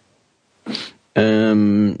well?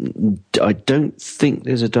 I don't think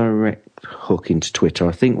there's a direct hook into Twitter.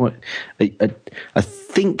 I think I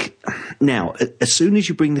think now, as soon as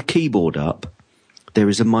you bring the keyboard up, there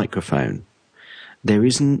is a microphone. There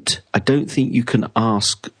isn't. I don't think you can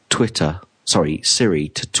ask Siri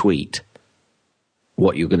to tweet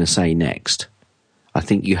what you're going to say next. I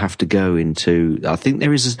think you have to go into. I think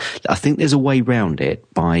there's a way round it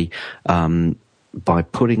by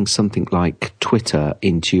putting something like Twitter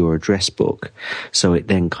into your address book, so it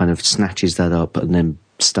then kind of snatches that up and then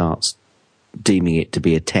starts deeming it to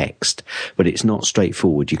be a text. But it's not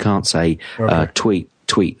straightforward. You can't say tweet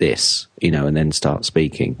this, and then start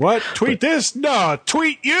speaking. What? Tweet this? No,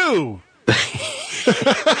 tweet you. But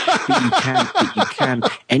you can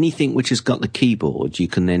anything which has got the keyboard, you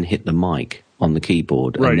can then hit the mic on the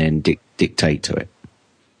keyboard and then dictate to it.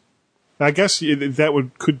 I guess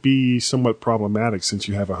that could be somewhat problematic since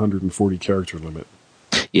you have a 140 character limit.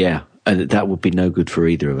 Yeah, and that would be no good for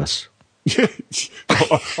either of us.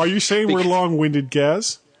 Are you saying we're long-winded,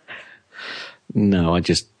 Gaz? No, I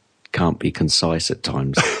just can't be concise at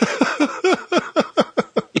times.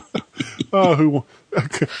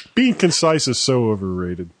 Being concise is so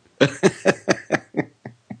overrated.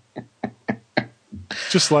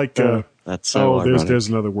 Just like that's so ironic. There's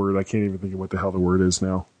another word. I can't even think of what the hell the word is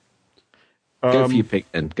now. Go for your pick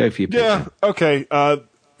then. Yeah. Okay.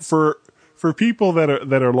 For people that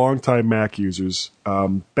are longtime Mac users,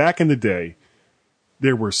 back in the day,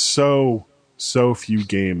 there were so few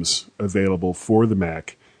games available for the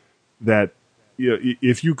Mac that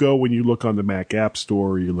if you go when you look on the Mac App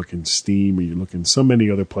Store, or you look in Steam, or you look in so many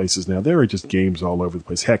other places now, there are just games all over the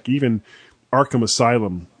place. Heck, even Arkham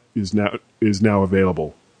Asylum is now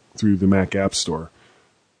available through the Mac App Store.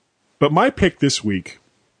 But my pick this week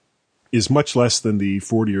is much less than the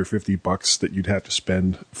 $40 or $50 that you'd have to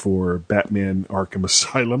spend for Batman Arkham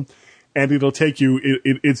Asylum, and it'll take you.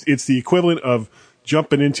 It's the equivalent of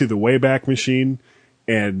jumping into the Wayback Machine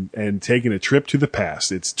and taking a trip to the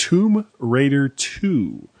past. It's Tomb Raider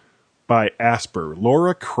 2 by Asper.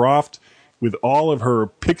 Lara Croft with all of her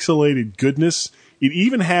pixelated goodness. It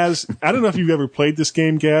even has. I don't know if you've ever played this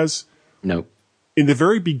game, Gaz. No. In the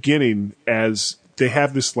very beginning, as they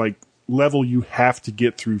have this level you have to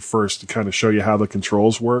get through first to kind of show you how the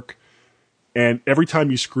controls work. And every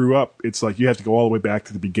time you screw up, it's like you have to go all the way back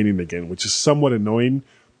to the beginning again, which is somewhat annoying.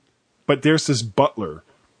 But there's this butler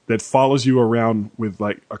that follows you around with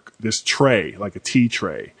this tray, like a tea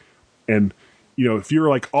tray. And, if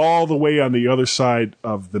you're all the way on the other side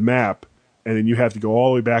of the map and then you have to go all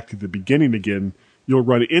the way back to the beginning again, you'll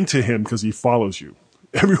run into him because he follows you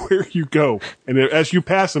everywhere you go. And as you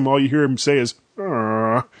pass him, all you hear him say is,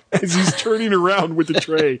 "Arr," as he's turning around with the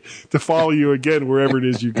tray to follow you again wherever it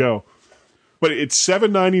is you go. But it's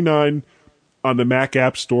 $7.99 on the Mac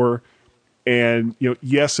App Store. And,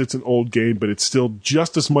 yes, it's an old game, but it's still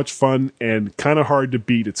just as much fun and kind of hard to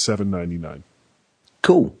beat at $7.99.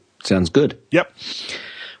 Cool. Sounds good. Yep.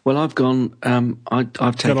 Well, I've gone.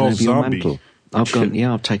 I've taken over your mantle. I've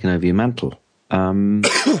taken over your mantle.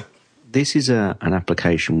 This is an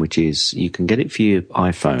application which is you can get it for your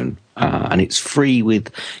iPhone, and it's free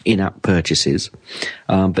with in-app purchases.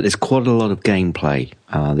 But there's quite a lot of gameplay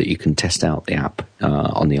that you can test out the app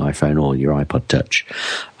on the iPhone or your iPod Touch.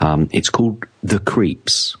 It's called The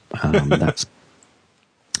Creeps.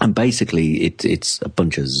 And basically, it's a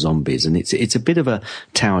bunch of zombies, and it's a bit of a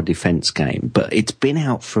tower defense game, but it's been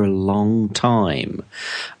out for a long time.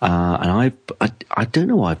 And I don't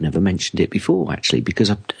know why I've never mentioned it before, actually, because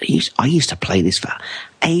I used to play this for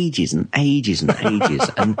ages and ages and ages,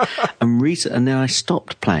 and then I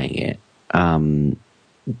stopped playing it.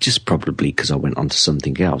 Just probably because I went on to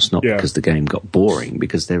something else, not because the game got boring,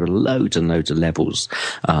 because there are loads and loads of levels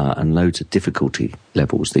and loads of difficulty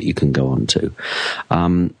levels that you can go on to.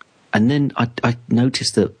 And then I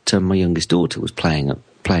noticed that my youngest daughter was playing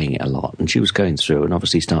it a lot, and she was going through and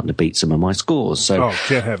obviously starting to beat some of my scores. So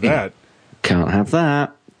can't have that. Can't have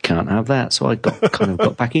that. Can't have that. So I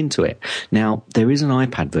got back into it. Now there is an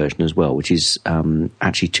iPad version as well, which is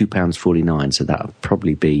actually £2.49. So that'll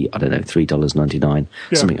probably be, I don't know, $3.99,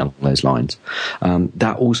 something along those lines.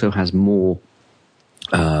 That also has more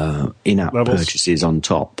in-app purchases on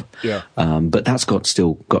top. Yeah. But that's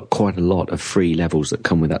still got quite a lot of free levels that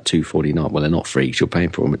come with that $2.49. Well, they're not free; you're paying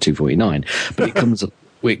for them at $2.49. But it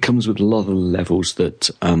comes with a lot of the levels that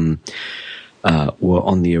were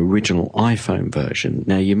on the original iPhone version.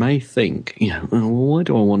 Now, you may think, why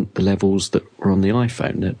do I want the levels that were on the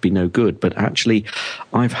iPhone? That'd be no good. But actually,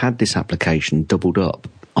 I've had this application doubled up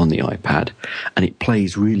on the iPad, and it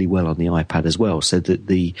plays really well on the iPad as well. So that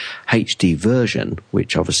the HD version,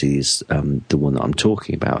 which obviously is the one that I'm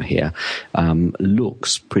talking about here,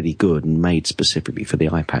 looks pretty good and made specifically for the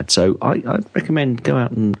iPad. So I'd recommend go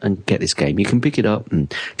out and get this game. You can pick it up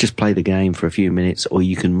and just play the game for a few minutes, or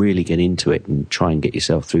you can really get into it and try and get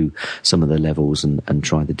yourself through some of the levels and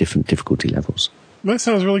try the different difficulty levels. That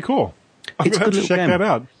sounds really cool. I'm going to have to check that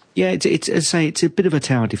out. Yeah, it's a bit of a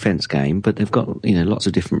tower defense game, but they've got lots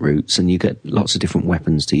of different routes, and you get lots of different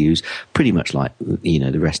weapons to use, pretty much like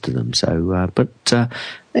the rest of them. So,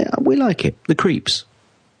 we like it. The Creeps.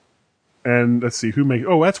 And let's see who makes.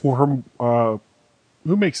 Oh, that's Warhammer.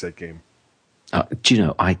 Who makes that game? Do you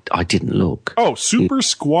know? I didn't look. Oh, Super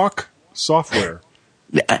Squawk Software.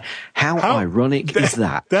 How ironic is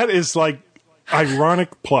that? That is like ironic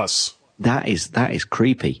plus. That is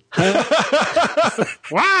creepy.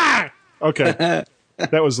 Wah! Okay.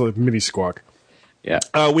 That was a mini squawk. Yeah.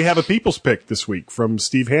 We have a people's pick this week from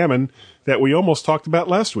Steve Hammond that we almost talked about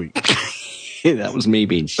last week. That was me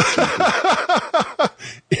being stupid.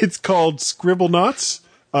 It's called Scribblenauts.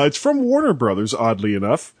 It's from Warner Brothers, oddly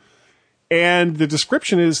enough. And the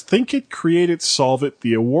description is, Think It, Create It, Solve It.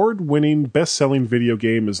 The award-winning, best-selling video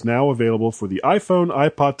game is now available for the iPhone,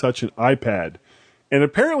 iPod Touch, and iPad. And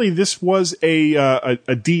apparently this was a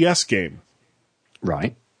DS game.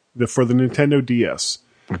 Right. For the Nintendo DS.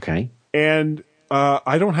 Okay. And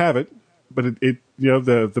I don't have it, but it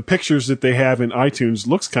the pictures that they have in iTunes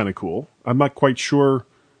looks kind of cool. I'm not quite sure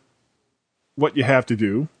what you have to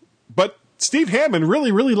do. But Steve Hammond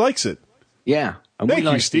really, really likes it. Yeah. And Thank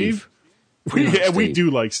you, Steve. We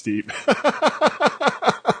do like Steve.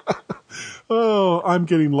 Oh, I'm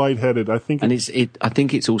getting lightheaded. I think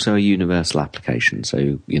it's also a universal application.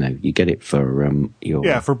 So you get it for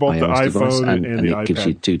your for both iOS the device iPhone and the iPad. It gives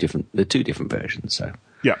you two different versions. So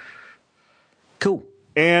yeah, cool.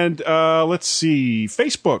 And let's see,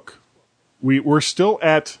 Facebook. We're still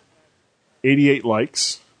at 88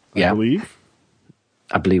 likes. I believe.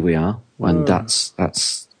 I believe we are, and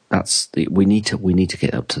we need to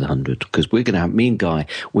get up to the 100, because we're going to have, me and Guy,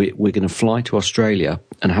 we're going to fly to Australia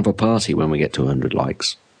and have a party when we get to 100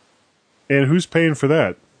 likes. And who's paying for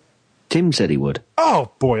that? Tim said he would.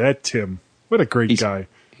 Oh boy, that Tim! What a great guy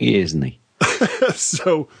he is, isn't he?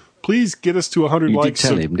 So please get us to 100 likes. You did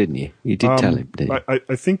tell him, didn't you? You did tell him, didn't you?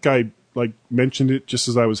 I think I mentioned it just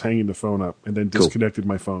as I was hanging the phone up, and then disconnected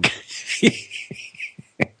my phone.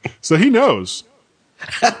 So he knows.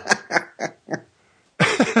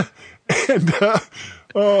 And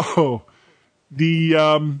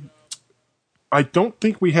I don't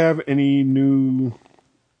think we have any new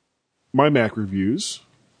MyMac reviews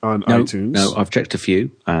on iTunes. No, I've checked a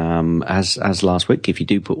few. As last week, if you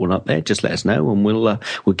do put one up there, just let us know, and we'll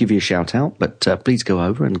give you a shout out. But please go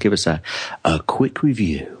over and give us a quick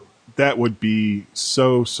review. That would be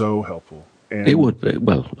so helpful. And it would be,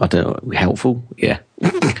 well, I don't know, helpful, yeah.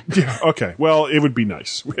 Yeah, okay. Well, it would be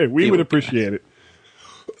nice. We would appreciate it.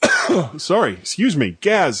 Sorry, excuse me.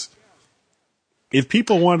 Gaz, if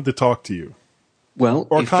people wanted to talk to you,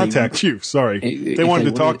 or contact you, sorry. If they wanted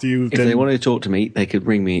to talk to you, if they wanted to talk to me, they could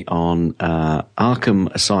ring me on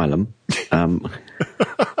Arkham Asylum.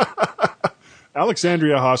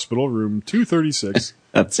 Alexandria Hospital, room 236.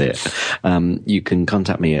 That's it. You can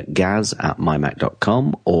contact me at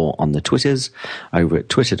gaz@mymac.com, or on the Twitters over at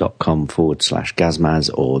twitter.com/Gazmaz,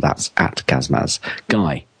 or that's at Gazmaz.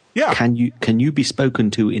 Guy, yeah. Can you be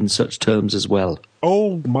spoken to in such terms as well?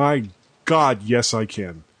 Oh my God, yes I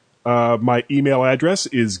can. My email address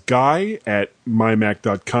is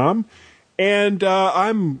guy@mymac.com, and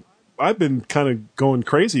I've been kind of going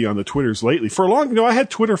crazy on the Twitters lately. I had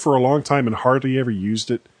Twitter for a long time and hardly ever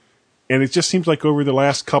used it. And it just seems like over the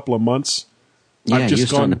last couple of months, I've just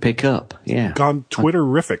starting to pick up. Yeah, gone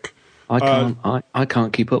Twitterific. I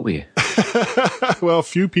can't keep up with you. Well,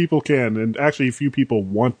 few people can, and actually, few people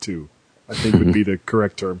want to. I think would be the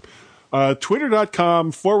correct term.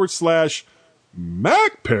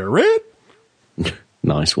 Twitter.com/MacParrot.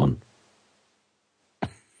 Nice one.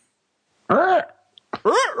 You were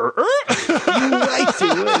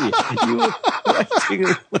waiting, weren't you? You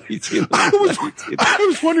were waiting. I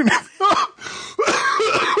was wondering.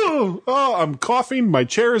 Oh, I'm coughing. My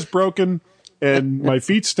chair is broken, and my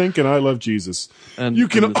feet stink. And I love Jesus. You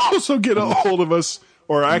can also get a hold of us,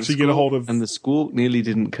 or actually get a hold of. And the squawk nearly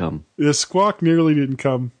didn't come. The squawk nearly didn't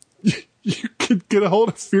come. You can get a hold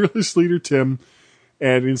of Fearless Leader Tim,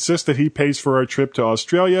 and insist that he pays for our trip to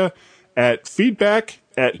Australia at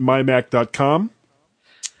feedback@mymac.com.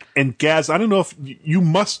 And Gaz, I don't know if you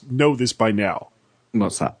must know this by now.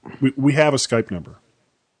 What's that? We have a Skype number.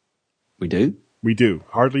 We do? We do.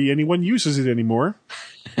 Hardly anyone uses it anymore.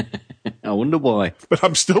 I wonder why. But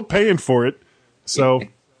I'm still paying for it. So,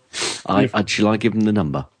 shall I give him the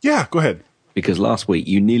number? Yeah, go ahead. Because last week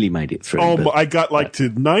you nearly made it through. Oh, I got to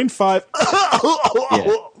 95.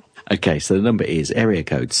 Yeah. Okay, so the number is area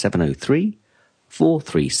code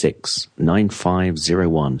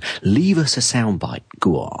 703-436-9501. Leave us a soundbite.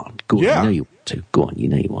 Go on. Yeah. You know you want to. Go on. You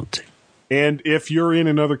know you want to. And if you're in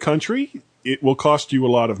another country, it will cost you a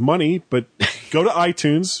lot of money, but go to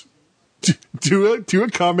iTunes, do a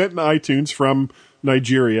comment in iTunes from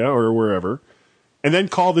Nigeria or wherever, and then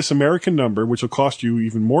call this American number, which will cost you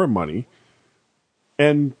even more money,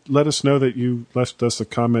 and let us know that you left us a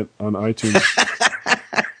comment on iTunes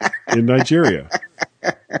in Nigeria.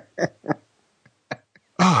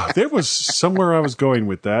 There was somewhere I was going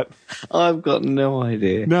with that. I've got no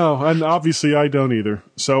idea. No, and obviously I don't either.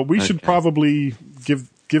 So we should probably give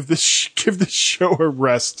this show a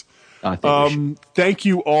rest. I think thank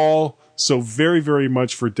you all so very, very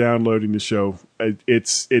much for downloading the show.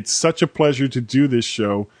 It's such a pleasure to do this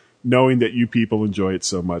show, knowing that you people enjoy it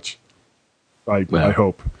so much. I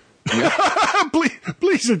hope.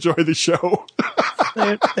 Please enjoy the show.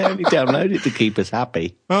 They only download it to keep us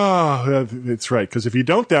happy. Oh, that's right. Because if you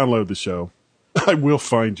don't download the show, I will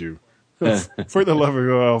find you. For the love of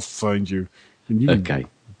God, I'll find you. And you can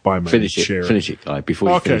buy my share. Finish it, Guy, before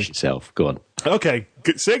you finish yourself. Go on. Okay.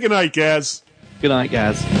 Say goodnight, Gaz. Good night,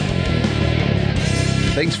 Gaz.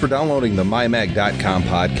 Thanks for downloading the MyMac.com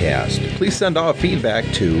podcast. Please send all feedback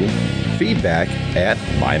to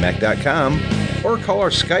feedback@mymac.com or call our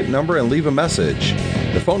Skype number and leave a message.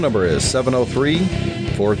 The phone number is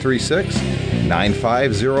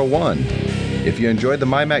 703-436-9501. If you enjoyed the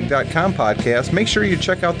MyMac.com podcast, make sure you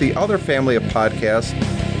check out the other family of podcasts,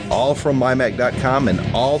 all from MyMac.com and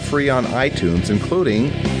all free on iTunes,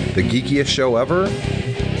 including The Geekiest Show Ever,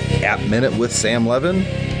 App Minute with Sam Levin,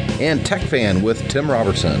 and Tech Fan with Tim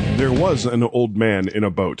Robertson. There was an old man in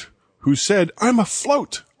a boat who said, "I'm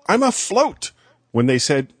afloat. I'm afloat." When they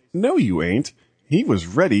said, "No, you ain't," he was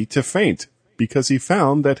ready to faint because he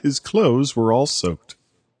found that his clothes were all soaked.